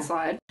 We'll let it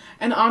slide.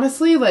 And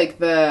honestly, like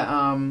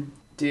the,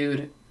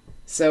 dude,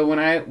 so when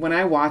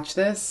I watched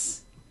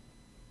this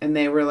and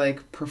they were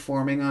like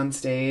performing on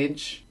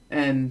stage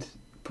and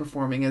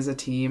performing as a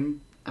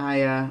team, I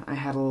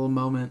had a little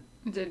moment.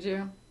 Did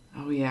you?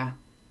 Oh yeah.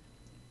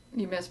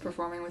 You miss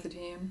performing with a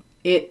team?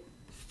 It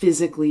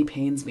physically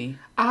pains me.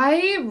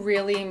 I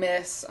really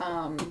miss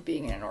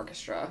being in an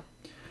orchestra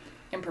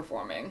and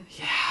performing.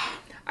 Yeah.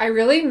 I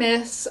really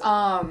miss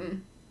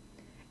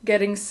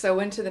getting so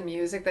into the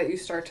music that you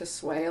start to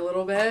sway a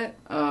little bit.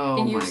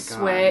 Oh, and you my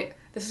sway. God.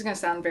 This is going to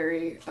sound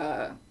very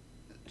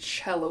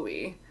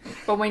cello-y,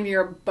 but when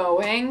you're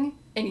bowing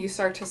and you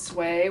start to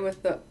sway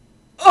with the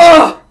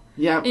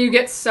yeah, you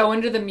get so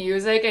into the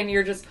music and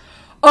you're just,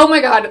 oh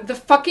my God, the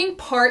fucking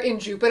part in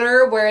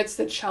Jupiter where it's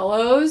the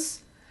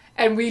cellos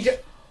and you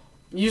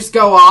just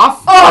go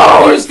off.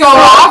 Oh, you just go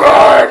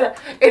off. Good.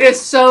 It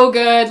is so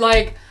good.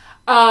 Like,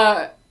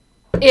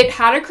 it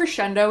had a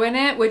crescendo in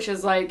it, which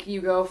is like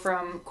you go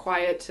from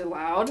quiet to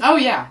loud. Oh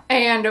yeah.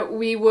 And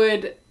we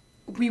would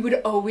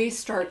always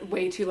start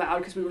way too loud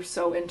because we were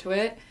so into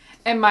it.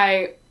 And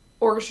my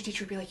orchestra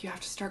teacher would be like, you have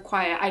to start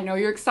quiet. I know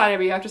you're excited,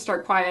 but you have to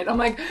start quiet. I'm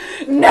like,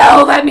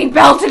 no, let me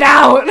belt it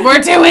out.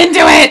 We're too into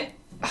it.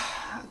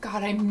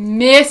 God, I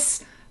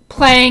miss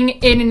playing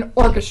in an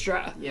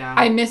orchestra. Yeah.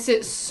 I miss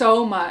it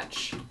so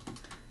much.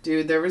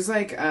 Dude, there was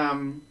like,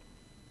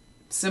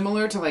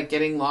 similar to like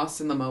getting lost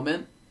in the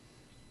moment.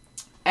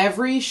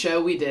 Every show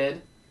we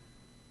did,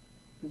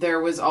 there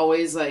was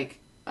always like,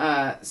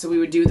 so we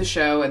would do the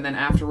show and then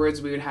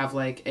afterwards we would have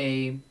like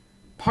a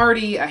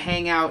party, a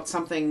hangout,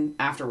 something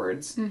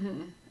afterwards.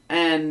 Mm-hmm.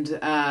 And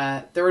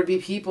there would be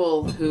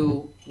people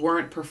who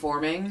weren't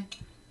performing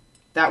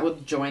that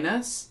would join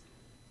us.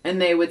 And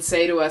they would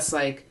say to us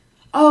like,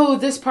 oh,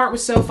 this part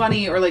was so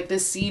funny, or like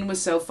this scene was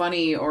so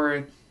funny,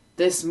 or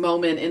this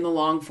moment in the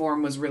long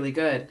form was really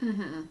good.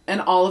 Mm-hmm.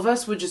 And all of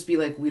us would just be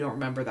like, we don't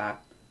remember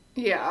that.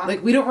 Yeah.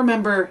 Like, we don't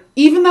remember,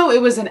 even though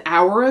it was an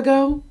hour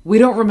ago, we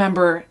don't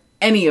remember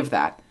any of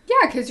that.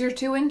 Yeah, because you're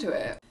too into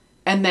it.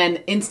 And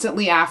then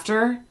instantly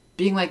after,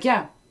 being like,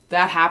 yeah,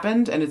 that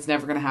happened and it's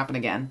never going to happen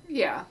again.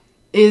 Yeah.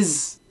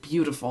 Is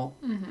beautiful.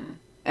 Mm-hmm.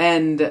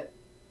 And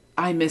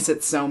I miss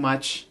it so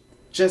much.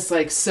 Just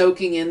like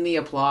soaking in the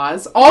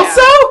applause.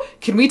 Also,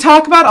 Can we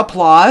talk about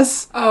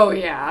applause? Oh,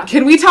 yeah.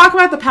 Can we talk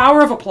about the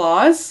power of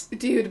applause?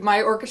 Dude,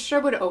 my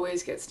orchestra would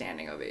always get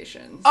standing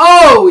ovations.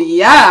 Oh,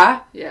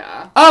 yeah.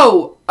 Yeah.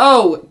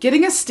 Oh,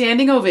 getting a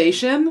standing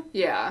ovation.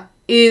 Yeah.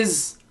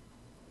 Is,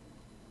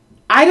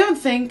 I don't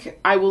think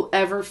I will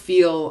ever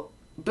feel,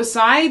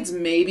 besides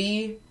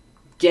maybe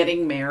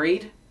getting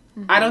married,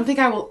 I don't think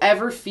I will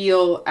ever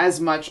feel as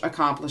much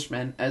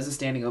accomplishment as a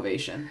standing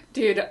ovation.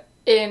 Dude,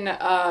 in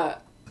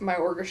my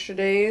orchestra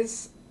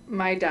days,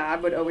 my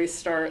dad would always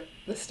start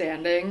the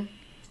standing.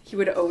 He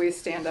would always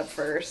stand up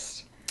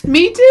first.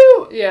 Me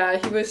too! Yeah,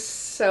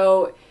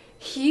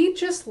 he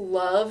just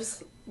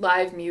loves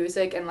live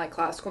music and like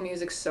classical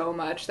music so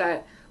much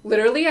that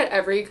literally at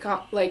every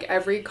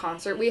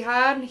concert we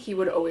had, he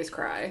would always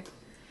cry.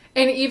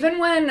 And even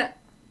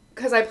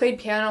because I played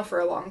piano for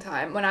a long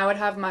time, when I would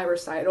have my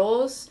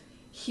recitals,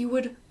 he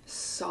would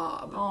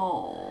sob.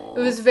 Aww.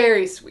 It was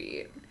very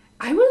sweet.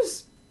 I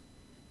was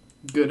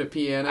good at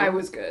piano. I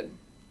was good.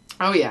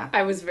 Oh, yeah.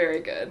 I was very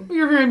good.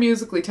 You're very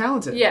musically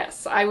talented.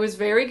 Yes, I was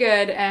very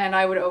good, and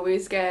I would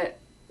always get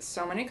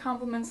so many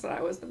compliments that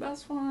I was the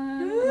best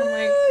one. And I'm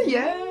like,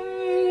 yeah.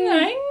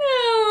 I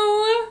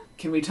know.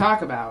 Can we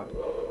talk about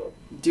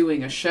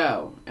doing a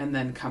show and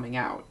then coming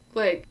out?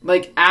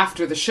 Like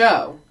after the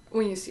show.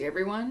 When you see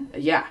everyone?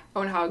 Yeah.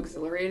 Oh, and how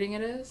exhilarating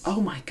it is?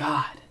 Oh my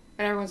God.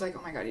 And everyone's like,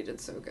 oh my God, you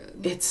did so good.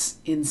 It's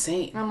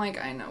insane. And I'm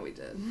like, I know we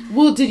did.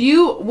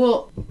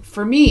 Well,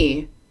 for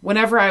me,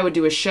 whenever I would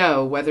do a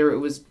show, whether it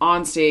was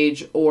on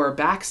stage or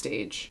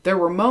backstage, there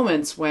were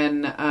moments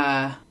when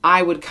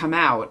I would come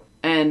out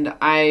and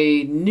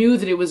I knew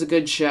that it was a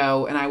good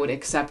show and I would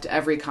accept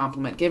every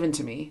compliment given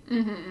to me.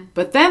 Mm-hmm.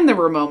 But then there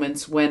were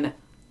moments when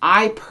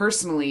I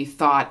personally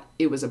thought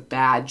it was a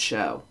bad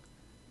show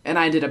and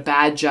I did a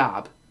bad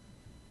job.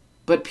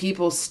 But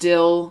people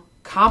still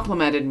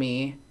complimented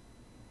me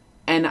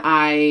and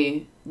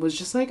I was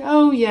just like,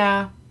 oh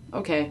yeah,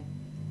 okay.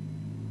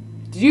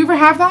 Did you ever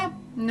have that?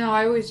 No,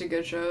 I always do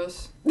good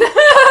shows.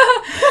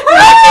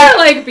 I can't,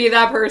 like, be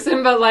that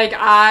person, but, like,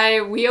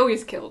 we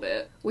always killed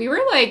it. We were,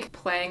 like,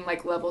 playing,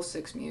 like, level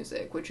 6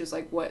 music, which is,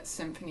 like, what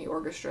symphony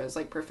orchestras,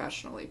 like,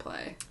 professionally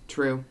play.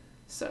 True.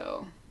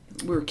 So...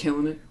 we were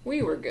killing it.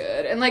 We were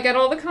good. And, like, at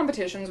all the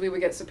competitions, we would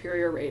get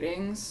superior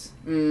ratings,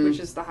 which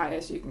is the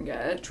highest you can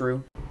get.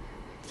 True.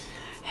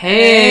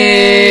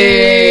 Hey!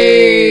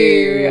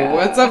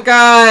 What's up,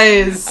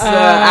 guys?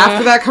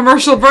 After that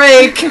commercial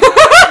break.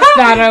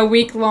 That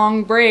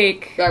week-long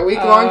break. That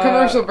week-long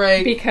commercial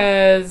break.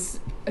 Because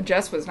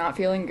Jess was not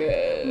feeling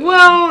good.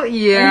 Well,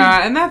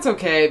 yeah, and that's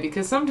okay,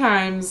 because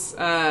sometimes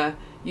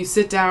you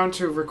sit down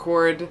to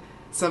record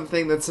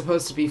something that's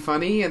supposed to be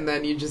funny, and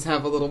then you just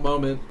have a little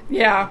moment.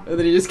 Yeah. And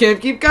then you just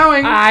can't keep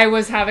going. I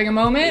was having a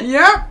moment.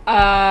 Yep.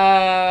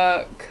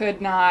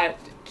 Could not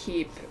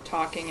keep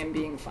talking and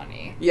being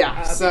funny.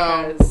 Yeah,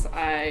 so... because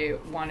I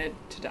wanted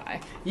to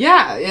die.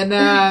 Yeah, and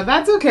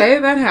that's okay.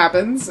 That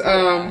happens.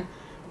 Yeah.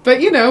 But,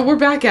 you know, we're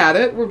back at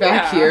it. We're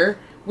back here.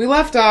 We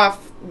left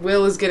off,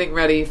 Will is getting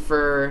ready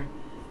for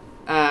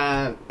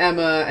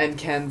Emma and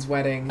Ken's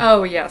wedding.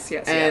 Oh, yes.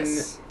 And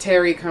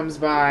Terry comes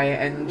by,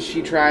 and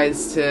she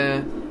tries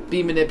to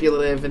be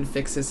manipulative and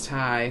fix his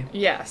tie.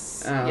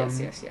 Yes.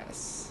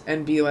 Yes.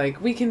 And be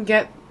like, we can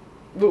get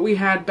what we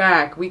had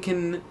back. We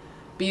can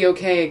be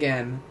okay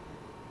again.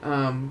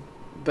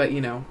 But,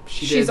 you know,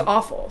 she's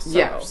awful. So.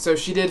 Yeah, so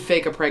she did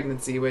fake a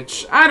pregnancy,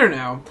 which, I don't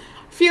know.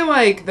 I feel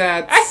like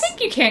that's... I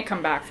think you can't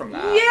come back from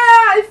that. Yeah,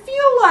 I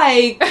feel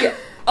like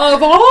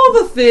of all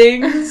the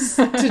things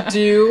to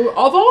do,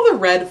 of all the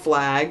red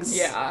flags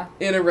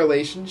in a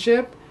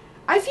relationship,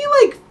 I feel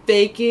like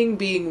faking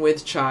being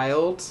with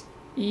child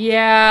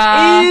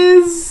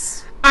is...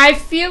 I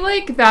feel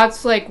like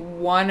that's, like,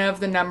 one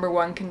of the number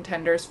one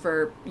contenders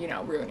for, you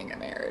know, ruining a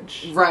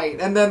marriage. Right,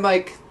 and then,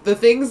 like, the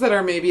things that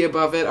are maybe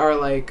above it are,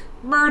 like,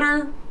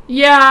 murder.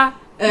 Yeah.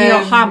 And, you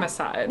know,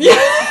 homicide. Yeah.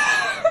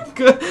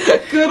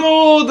 Good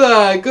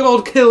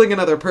old killing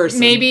another person.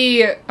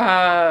 Maybe,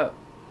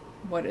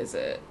 what is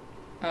it?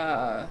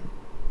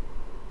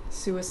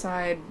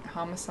 Suicide,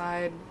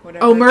 homicide,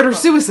 whatever. Oh,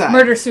 murder-suicide.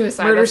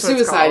 Murder-suicide.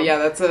 Murder-suicide, yeah,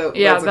 that's a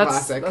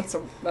classic.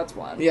 That's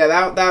one.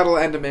 Yeah, that'll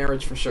end a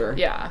marriage for sure.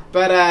 Yeah.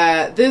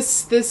 But,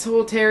 this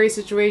whole Terry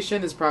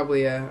situation is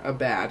probably a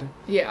bad.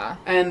 Yeah.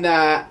 And,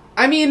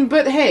 I mean,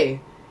 but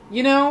hey,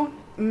 you know,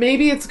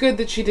 maybe it's good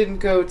that she didn't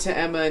go to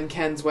Emma and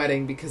Ken's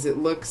wedding because it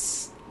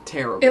looks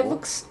terrible. It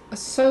looks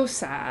so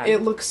sad.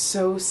 It looks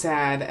so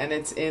sad, and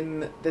it's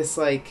in this,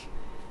 like,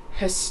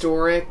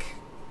 historic...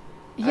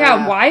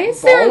 Yeah, why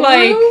is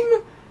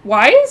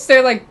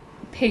there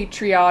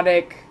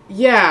patriotic...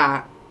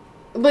 Yeah.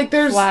 Like,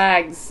 there's...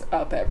 flags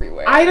up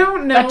everywhere. I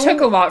don't know. That took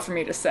a lot for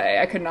me to say.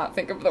 I could not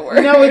think of the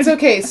word. No, it's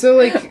okay. So,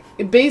 like,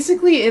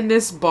 basically in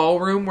this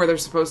ballroom where they're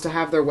supposed to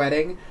have their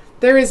wedding,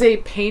 there is a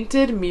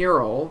painted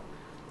mural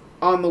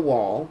on the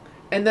wall,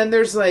 and then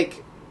there's,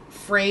 like,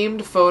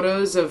 framed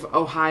photos of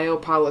Ohio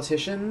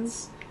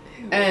politicians,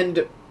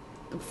 and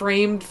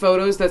framed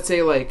photos that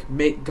say, like,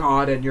 make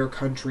God and your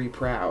country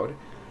proud.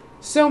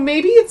 So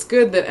maybe it's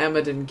good that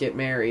Emma didn't get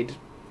married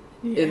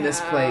in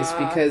this place,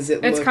 because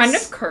it's kind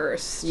of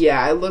cursed.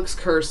 Yeah, it looks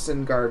cursed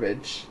and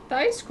garbage. The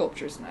ice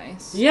sculpture's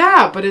nice.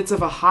 Yeah, but it's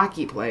of a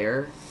hockey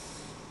player.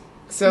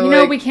 So, you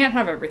know, we can't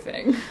have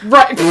everything.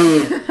 Right.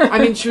 I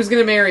mean, she was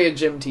going to marry a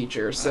gym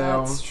teacher, so...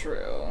 That's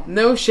true.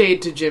 No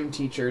shade to gym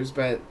teachers,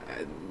 but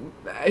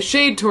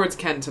shade towards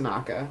Ken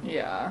Tanaka.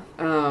 Yeah.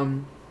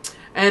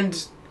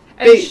 And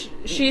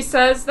she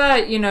says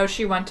that, you know,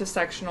 she went to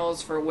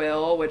sectionals for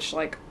Will, which,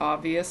 like,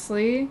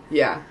 obviously.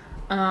 Yeah.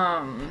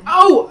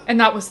 Oh! And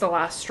that was the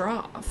last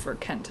straw for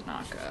Ken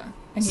Tanaka.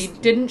 And he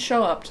didn't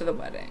show up to the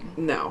wedding.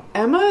 No.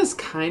 Emma is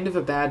kind of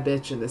a bad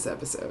bitch in this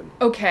episode.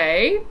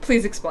 Okay,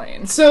 please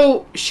explain.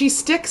 So, she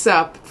sticks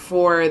up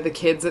for the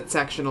kids at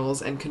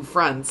sectionals and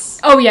confronts...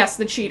 Oh, yes,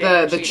 the cheating.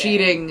 The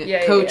cheating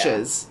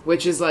coaches,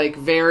 which is, like,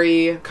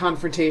 very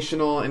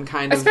confrontational and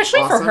kind of especially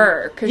awesome. For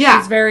her, because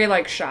she's very,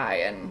 like, shy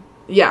and...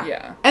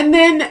 Yeah. And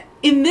then,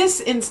 in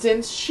this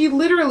instance, she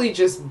literally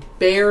just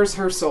bears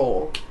her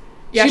soul.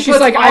 Yeah, she's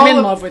like, I'm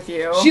in love with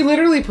you. She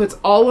literally puts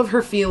all of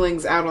her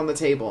feelings out on the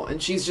table,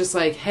 and she's just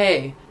like,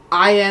 hey,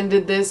 I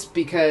ended this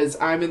because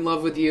I'm in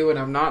love with you and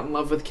I'm not in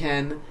love with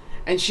Ken.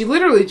 And she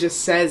literally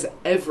just says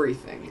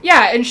everything.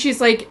 Yeah, and she's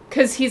like,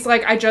 because he's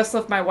like, I just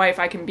left my wife,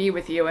 I can be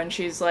with you. And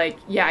she's like,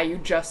 yeah, you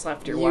just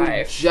left your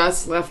wife. You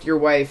just left your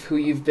wife, who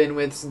you've been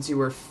with since you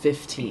were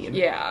 15.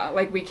 Yeah,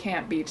 like, we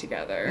can't be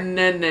together.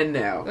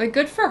 No. Like,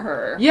 good for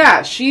her.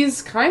 Yeah,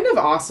 she's kind of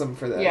awesome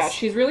for this. Yeah,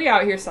 she's really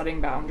out here setting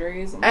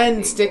boundaries.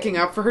 And sticking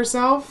up for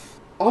herself.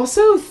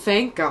 Also,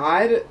 thank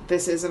God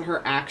this isn't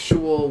her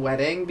actual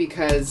wedding,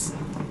 because...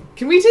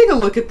 Can we take a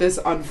look at this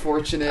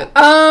unfortunate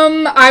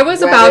I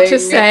was about to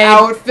say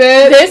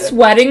outfit? This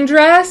wedding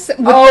dress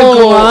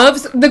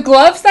with the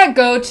gloves that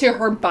go to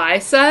her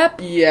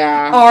bicep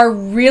are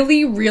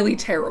really, really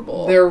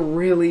terrible. They're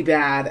really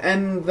bad.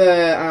 And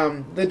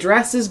the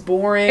dress is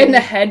boring. And the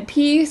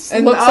headpiece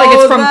looks like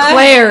it's from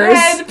Claire's.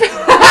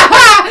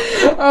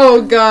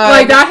 Oh god.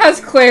 Like that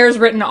has Claire's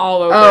written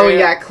all over it. Oh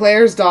yeah,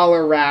 Claire's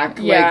dollar rack.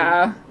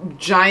 Yeah. Like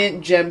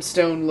giant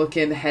gemstone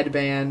looking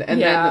headband.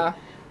 And then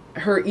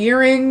her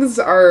earrings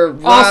are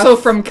rough. Also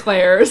from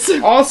Claire's.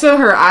 Also,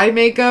 her eye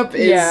makeup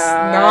is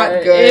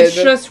not good. It's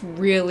just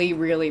really,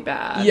 really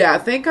bad. Yeah,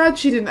 thank God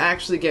she didn't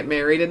actually get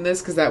married in this,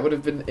 because that would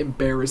have been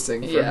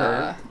embarrassing for her.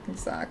 Yeah,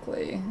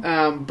 exactly.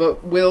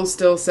 But Will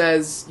still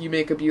says, you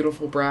make a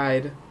beautiful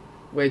bride,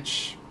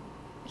 which...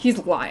 He's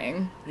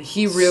lying.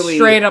 He really...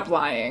 Straight up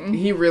lying.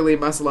 He really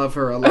must love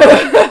her a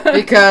lot.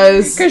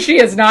 Because she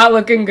is not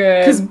looking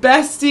good. Because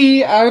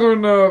Bestie, I don't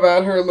know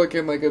about her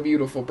looking like a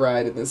beautiful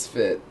bride in this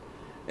fit.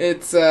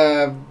 It's,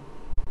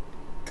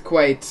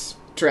 quite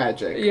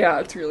tragic. Yeah,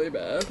 it's really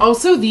bad.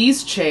 Also,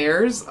 these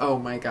chairs, oh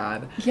my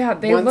god. Yeah,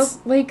 they look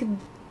like,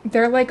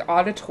 they're like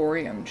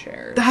auditorium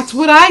chairs. That's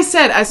what I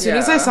said. As soon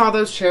as I saw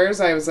those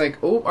chairs, I was like,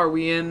 oh, are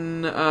we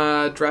in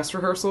dress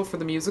rehearsal for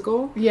the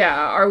musical? Yeah,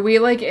 are we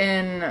like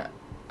in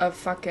a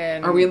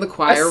fucking... Are we in the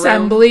choir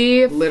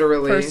assembly room?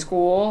 Literally. For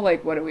school?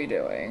 Like, what are we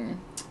doing?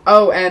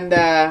 Oh,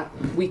 and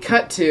we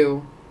cut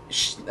to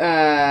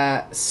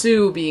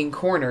Sue being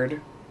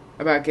cornered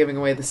about giving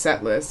away the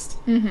set list.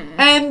 Mm-hmm.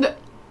 And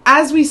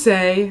as we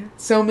say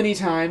so many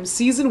times,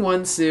 season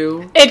 1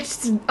 Sue...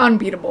 It's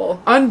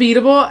unbeatable.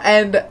 Unbeatable,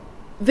 and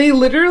they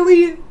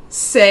literally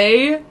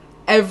say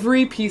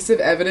every piece of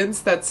evidence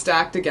that's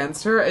stacked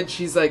against her, and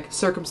she's like,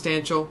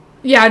 circumstantial.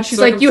 Yeah, and she's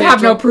like, you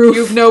have no proof.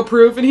 You have no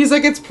proof. And he's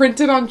like, it's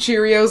printed on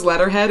Cheerios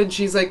letterhead, and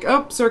she's like,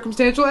 oh,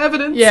 circumstantial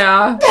evidence.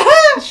 Yeah.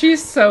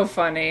 She's so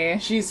funny.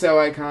 She's so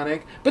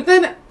iconic. But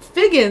then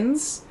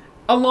Figgins...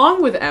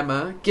 along with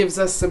Emma, gives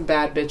us some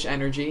bad bitch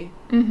energy.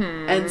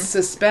 Mm-hmm. And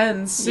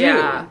suspends Sue.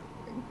 Yeah.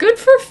 Good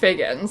for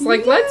Figgins.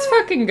 Like, let's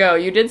fucking go.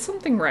 You did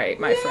something right,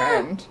 my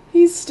friend.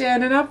 He's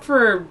standing up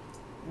for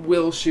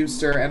Will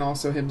Schuester and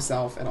also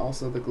himself and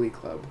also the Glee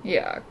Club.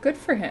 Yeah, good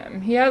for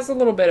him. He has a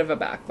little bit of a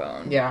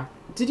backbone. Yeah.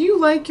 Did you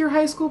like your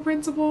high school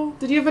principal?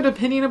 Did you have an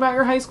opinion about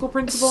your high school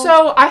principal?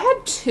 So, I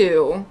had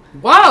 2.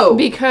 Whoa!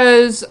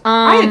 Because,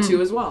 I had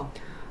 2 as well.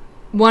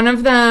 One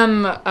of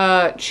them,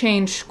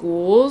 changed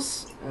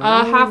schools.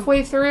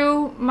 Halfway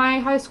through my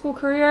high school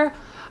career.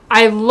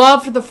 I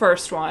loved the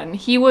first one.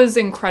 He was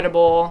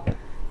incredible.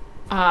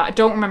 I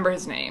don't remember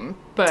his name,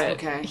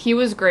 but he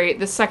was great.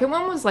 The second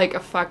one was like a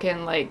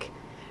fucking like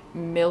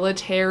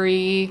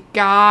military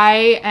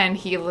guy, and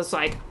he was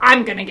like,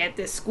 I'm gonna get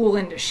this school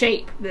into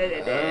shape.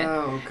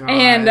 Oh, God.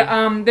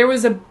 And there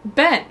was a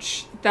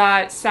bench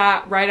that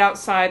sat right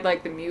outside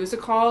like the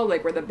music hall,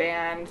 like where the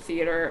band,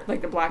 theater,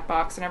 like the black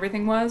box and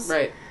everything was.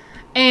 Right.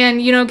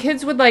 And, you know,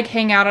 kids would, like,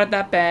 hang out at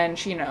that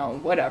bench, you know,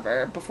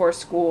 whatever, before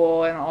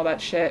school and all that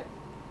shit.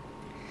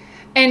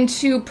 And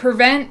to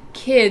prevent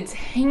kids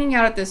hanging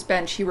out at this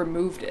bench, he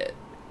removed it.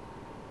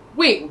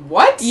 Wait,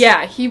 what?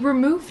 Yeah, he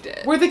removed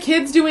it. Were the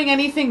kids doing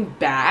anything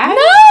bad?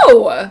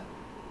 No!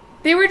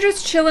 They were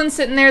just chilling,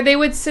 sitting there. They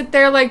would sit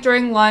there, like,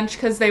 during lunch,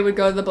 because they would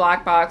go to the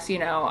black box, you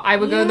know. I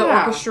would go to the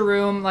orchestra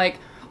room, like,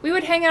 we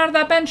would hang out at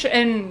that bench,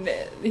 and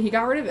he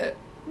got rid of it.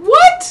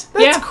 What?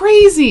 That's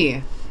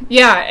crazy.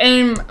 Yeah,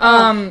 and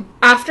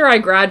after I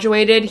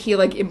graduated, he,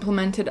 like,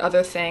 implemented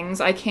other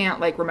things. I can't,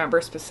 like, remember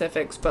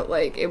specifics, but,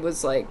 like, it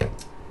was, like,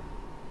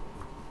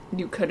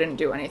 you couldn't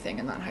do anything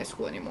in that high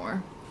school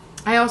anymore.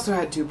 I also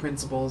had 2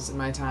 principals in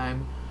my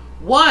time.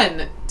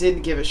 One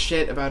didn't give a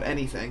shit about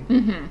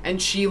anything,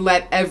 and she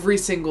let every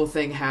single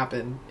thing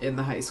happen in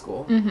the high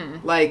school.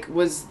 Mm-hmm. Like,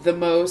 was the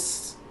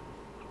most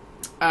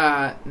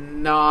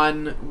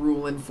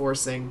non-rule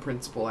enforcing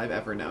principal I've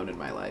ever known in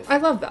my life. I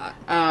love that.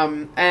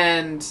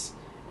 And...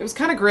 it was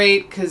kind of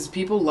great because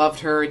people loved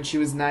her and she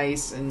was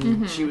nice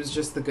and she was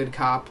just the good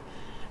cop.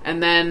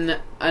 And then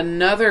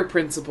another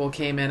principal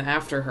came in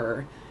after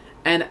her.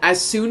 And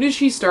as soon as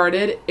she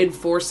started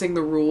enforcing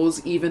the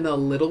rules even a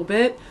little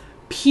bit,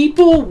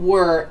 people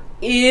were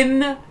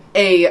in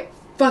a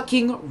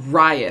fucking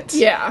riot.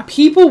 Yeah.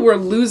 People were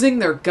losing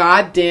their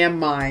goddamn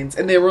minds.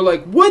 And they were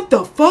like, what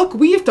the fuck?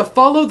 We have to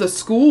follow the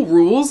school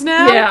rules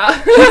now?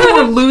 Yeah. People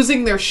were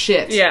losing their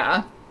shit.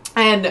 Yeah.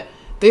 And...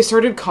 they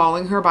started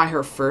calling her by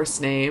her first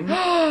name.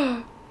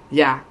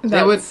 Yeah.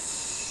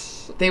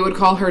 They would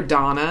call her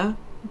Donna.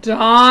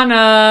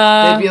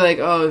 Donna. They'd be like,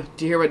 oh,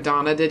 do you hear what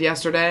Donna did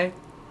yesterday?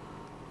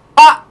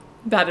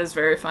 That is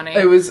very funny.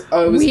 It was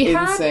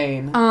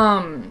insane.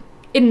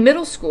 In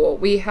middle school,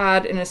 we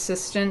had an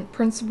assistant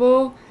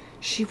principal.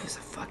 She was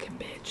a fucking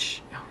bitch.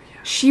 Oh,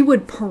 yeah. She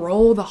would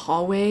parole the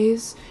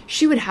hallways.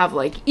 She would have,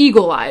 like,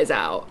 eagle eyes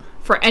out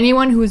for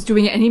anyone who was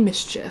doing any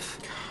mischief.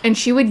 And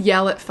she would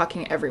yell at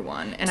fucking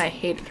everyone, and I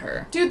hated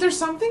her. Dude, there's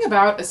something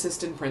about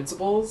assistant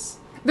principals.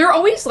 They're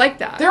always like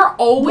that. They're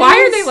always... Why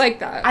are they like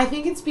that? I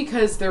think it's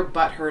because they're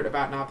butthurt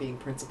about not being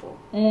principal.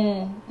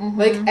 Mm-hmm.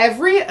 Like,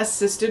 every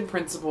assistant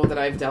principal that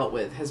I've dealt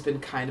with has been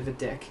kind of a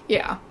dick.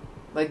 Yeah.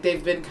 Like,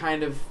 they've been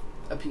kind of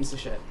a piece of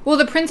shit. Well,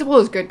 the principal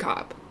is good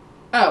cop.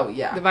 Oh,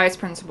 yeah. The vice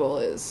principal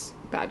is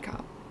bad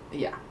cop.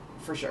 Yeah,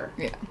 for sure.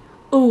 Yeah.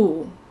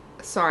 Ooh.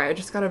 Sorry, I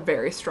just got a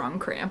very strong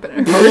cramp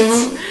and it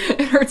hurts.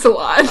 It hurts a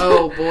lot.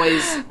 Oh,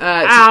 boys.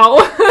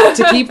 Ow.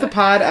 To keep the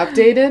pod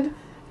updated...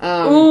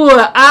 ooh,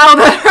 ow,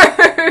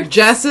 that hurts.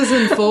 Jess is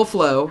in full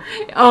flow.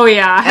 Oh,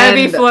 yeah.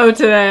 Heavy flow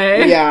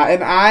today. Yeah,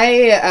 and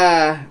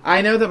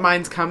I know that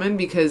mine's coming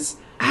because...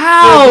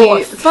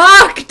 Ow!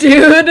 Fuck,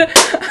 dude!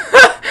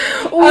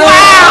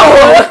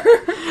 Wow!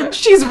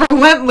 She's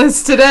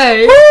relentless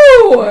today.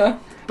 Woo!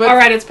 But, all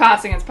right, it's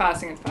passing.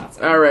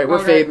 All right,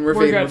 we're fading. We're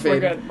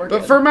good.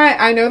 But for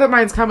I know that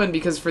mine's coming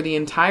because for the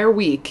entire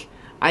week,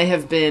 I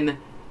have been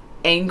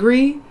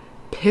angry,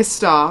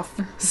 pissed off,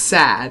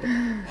 sad,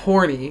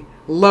 horny,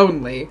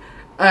 lonely.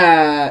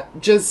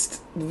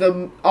 Just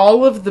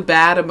all of the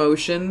bad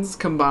emotions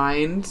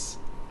combined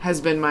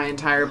has been my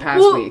entire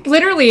past week.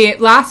 Literally,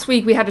 last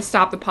week we had to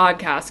stop the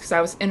podcast because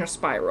I was in a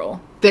spiral.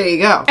 There you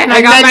go. And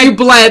then you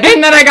bled.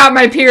 And then I got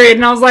my period,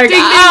 and I was like, ding,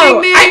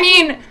 ding, ding. I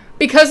mean...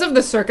 Because of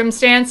the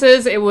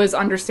circumstances, it was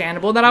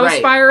understandable that I was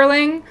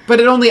spiraling. But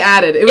it only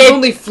added. It was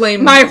only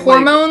flamed. My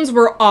hormones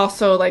were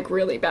also, like,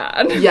 really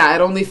bad. Yeah, it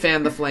only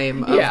fanned the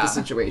flame of the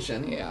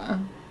situation. Yeah.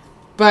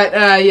 But,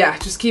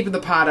 just keeping the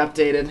pod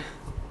updated.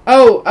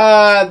 Oh,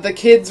 the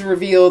kids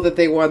reveal that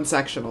they won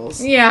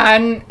sectionals. Yeah,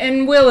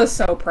 and Will is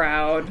so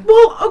proud.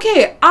 Well,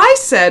 okay, I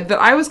said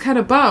that I was kind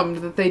of bummed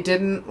that they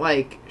didn't,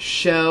 like,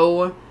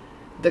 show...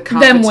 the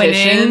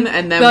competition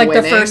and them like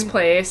winning. The first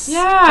place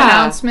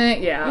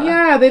announcement.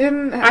 Yeah, they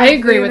didn't have I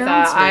agree with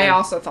that. I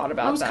also thought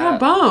about that. I was kind of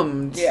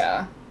bummed.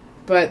 Yeah.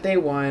 But they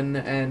won,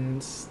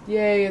 and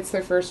yay, it's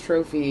their first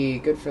trophy.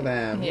 Good for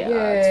them. Yeah,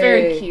 yay. It's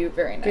very cute,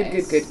 very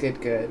nice.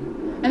 Good.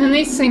 And then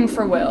they sing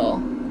for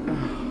Will.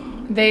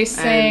 They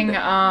sing,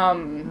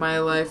 My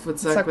Life Would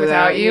Suck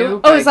Without You.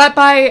 Oh, is that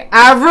by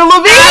Avril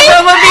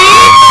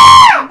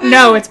Lavigne?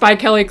 No, it's by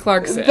Kelly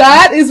Clarkson.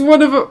 That is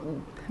one of...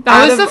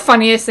 That was the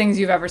funniest things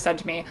you've ever said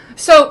to me.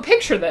 So,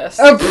 picture this.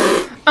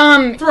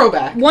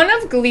 Throwback. One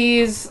of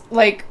Glee's,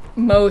 like,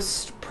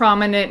 most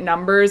prominent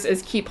numbers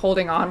is Keep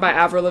Holding On by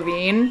Avril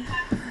Lavigne.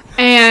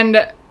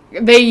 And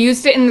they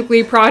used it in the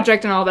Glee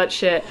project and all that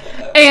shit.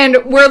 And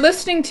we're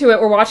listening to it,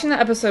 we're watching the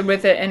episode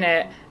with it in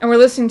it, and we're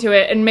listening to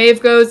it, and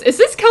Maeve goes, "Is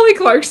this Kelly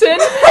Clarkson?" And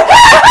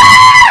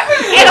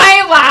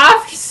I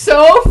laughed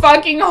so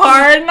fucking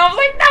hard, and I was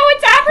like, "No,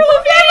 it's Avril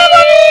Lavigne!"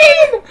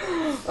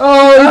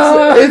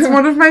 Oh, it's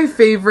one of my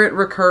favorite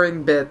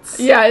recurring bits.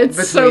 Yeah,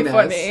 it's so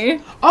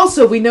funny.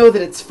 Also, we know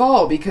that it's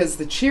fall because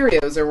the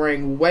Cheerios are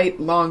wearing white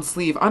long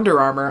sleeve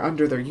Under Armour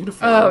under their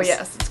uniforms. Oh,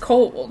 yes, it's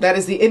cold. That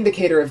is the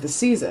indicator of the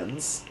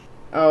seasons.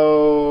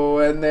 Oh,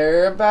 and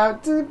they're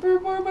about to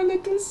perform a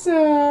little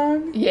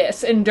song.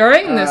 Yes, and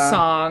during this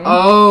song...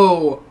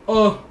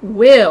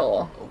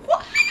 Will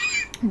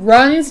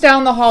runs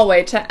down the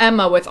hallway to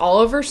Emma with all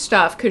of her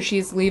stuff because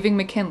she's leaving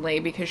McKinley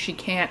because she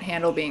can't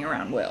handle being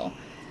around Will.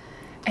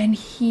 And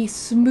he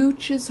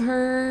smooches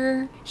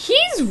her.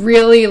 He's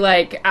really,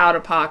 like, out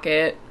of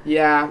pocket.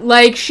 Yeah.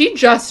 Like, she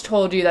just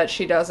told you that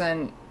she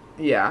doesn't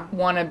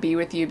want to be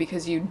with you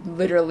because you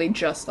literally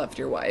just left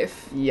your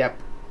wife.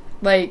 Yep.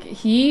 Like,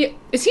 is he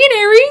an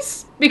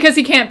Aries? Because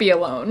he can't be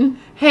alone.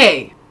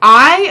 Hey,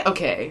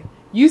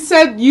 you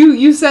said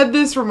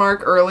this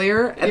remark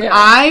earlier, and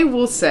I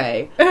will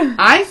say,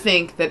 I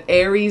think that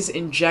Aries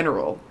in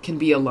general can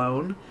be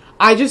alone.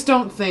 I just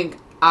don't think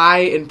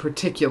I, in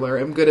particular,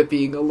 am good at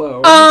being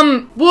alone.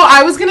 Well,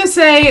 I was gonna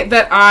say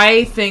that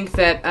I think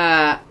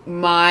that,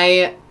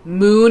 my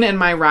moon and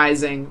my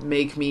rising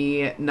make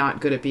me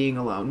not good at being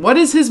alone. What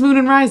is his moon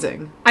and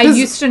rising? I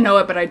used to know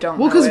it, but I don't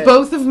know it. Well, because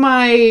both of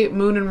my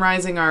moon and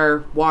rising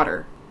are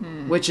water.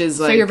 Which is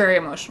like... So you're very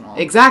emotional.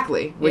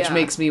 Exactly. Which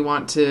makes me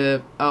want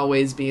to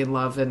always be in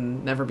love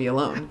and never be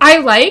alone. I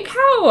like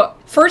how,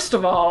 first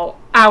of all,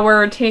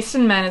 our taste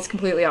in men is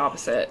completely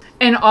opposite.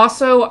 And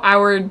also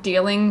our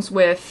dealings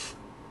with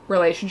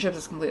relationships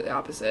is completely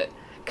opposite.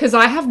 Because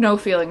I have no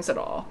feelings at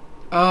all.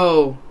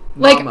 Oh,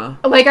 mama.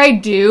 Like I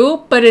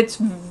do, but it's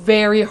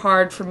very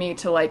hard for me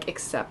to, like,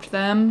 accept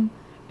them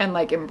and,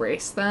 like,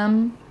 embrace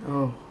them.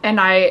 Oh. And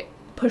I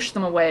push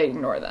them away,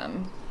 ignore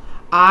them.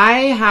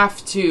 I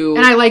have to...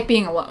 And I like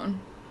being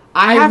alone.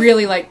 I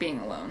really like being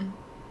alone.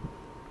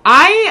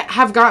 I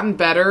have gotten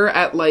better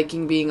at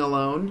liking being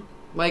alone.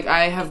 Like,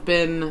 I have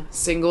been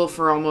single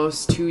for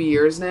almost 2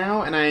 years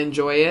now, and I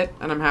enjoy it,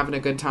 and I'm having a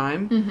good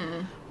time.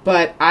 Mm-hmm.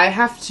 But I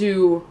have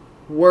to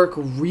work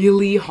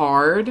really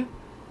hard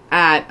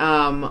at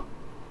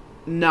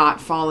not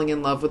falling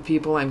in love with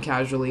people I'm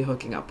casually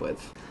hooking up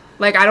with.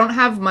 Like, I don't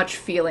have much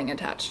feeling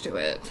attached to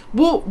it.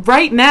 Well,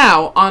 right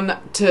now,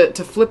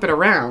 to flip it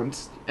around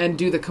and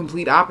do the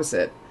complete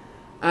opposite,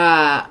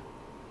 I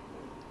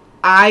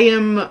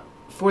am,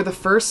 for the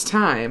first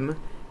time,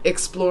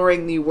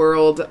 exploring the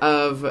world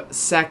of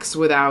sex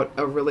without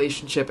a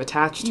relationship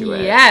attached to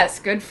it. Yes,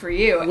 good for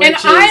you. And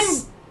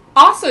I'm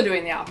also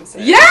doing the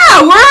opposite.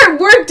 Yeah,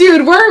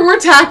 we're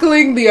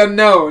tackling the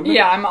unknown.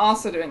 Yeah, I'm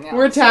also doing the opposite.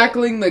 We're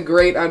tackling the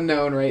great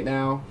unknown right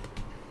now.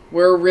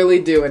 We're really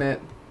doing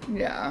it.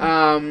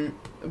 Yeah.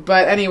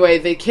 But anyway,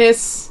 they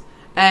kiss,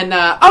 and,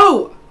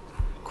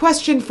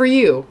 question for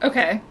you.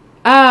 Okay.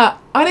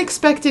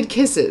 Unexpected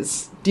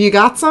kisses. Do you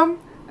got some?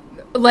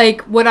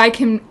 Like, what I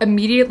can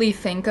immediately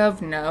think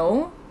of,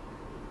 no.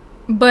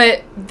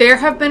 But there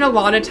have been a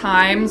lot of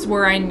times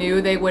where I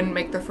knew they wouldn't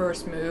make the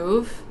first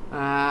move.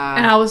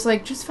 And I was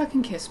like, just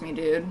fucking kiss me,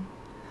 dude.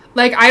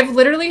 Like, I've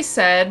literally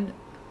said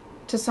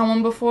to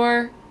someone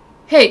before,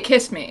 hey,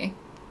 kiss me.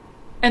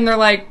 And they're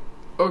like,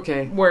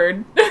 okay.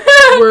 Word.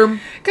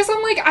 Worm. Because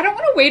I'm like, I don't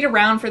want to wait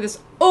around for this.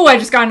 Oh, I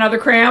just got another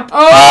cramp.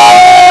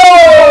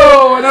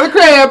 Oh, another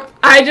cramp.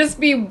 I just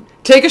be...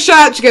 Take a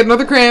shot, you get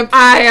another cramp.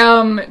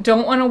 I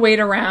don't want to wait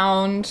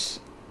around.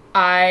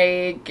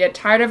 I get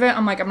tired of it.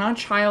 I'm like, I'm not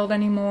a child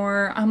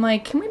anymore. I'm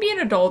like, can we be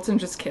adults and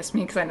just kiss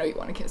me? Because I know you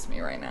want to kiss me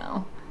right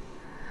now.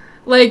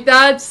 Like,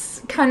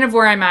 that's kind of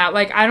where I'm at.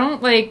 Like, I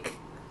don't like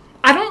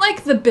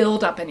the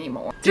build up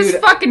anymore. Dude,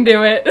 just fucking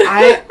do it.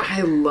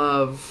 I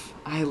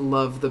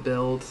love the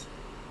build.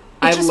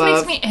 It just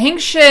makes me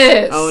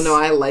anxious. Oh no,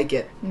 I like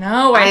it.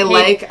 No, I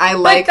like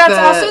that's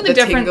also the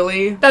difference.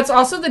 Tingly. That's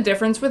also the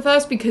difference with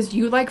us because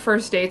you like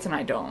first dates and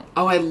I don't.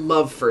 Oh, I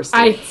love first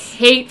dates. I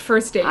hate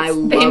first dates.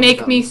 They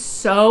make me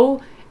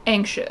so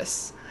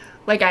anxious.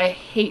 Like, I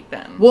hate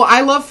them. Well,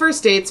 I love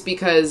first dates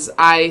because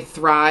I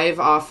thrive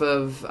off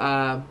of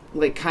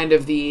like kind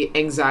of the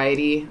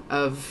anxiety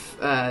of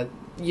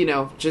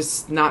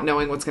just not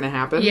knowing what's going to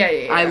happen.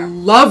 Yeah. I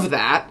love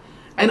that.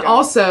 And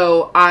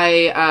also,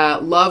 I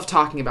love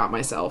talking about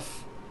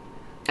myself.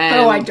 And,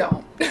 I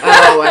don't.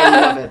 I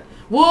love it.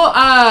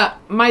 Well,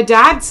 my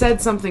dad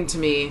said something to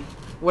me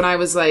when I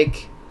was,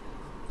 like,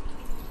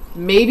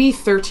 maybe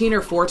 13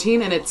 or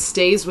 14, and it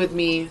stays with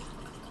me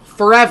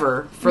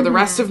forever, for the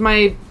rest of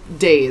my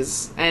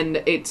days,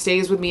 and it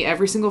stays with me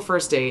every single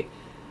first date.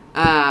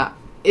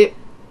 It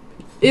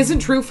isn't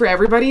true for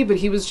everybody, but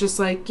he was just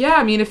like, yeah,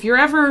 I mean, if you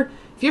ever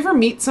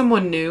meet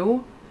someone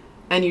new,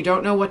 and you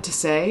don't know what to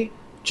say...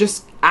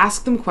 Just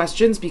ask them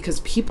questions because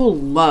people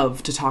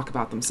love to talk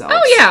about themselves.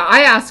 Oh, yeah.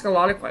 I ask a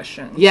lot of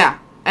questions. Yeah.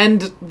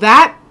 And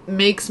that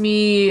makes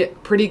me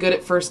pretty good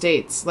at first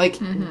dates. Like,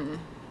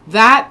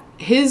 that,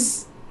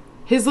 his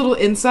little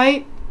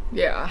insight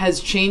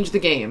has changed the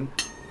game.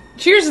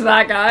 Cheers to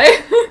that guy.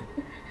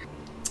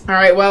 All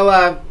right.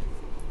 Well,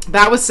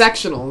 that was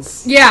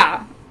Sectionals.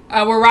 Yeah.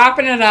 We're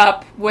wrapping it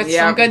up with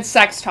some good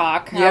sex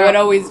talk. How it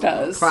always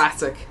does.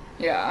 Classic.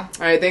 Yeah.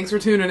 All right, thanks for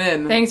tuning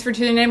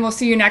in. We'll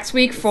see you next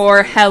week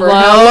for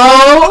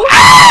Hello.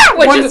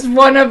 Which is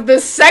one of the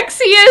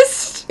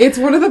sexiest. It's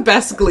one of the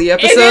best Glee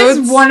episodes. It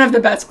is one of the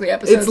best Glee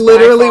episodes. It's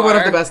literally one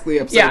of the best Glee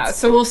episodes. Yeah,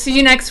 so we'll see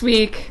you next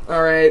week.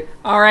 All right.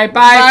 All right,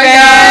 bye,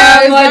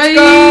 guys. Let's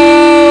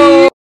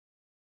go.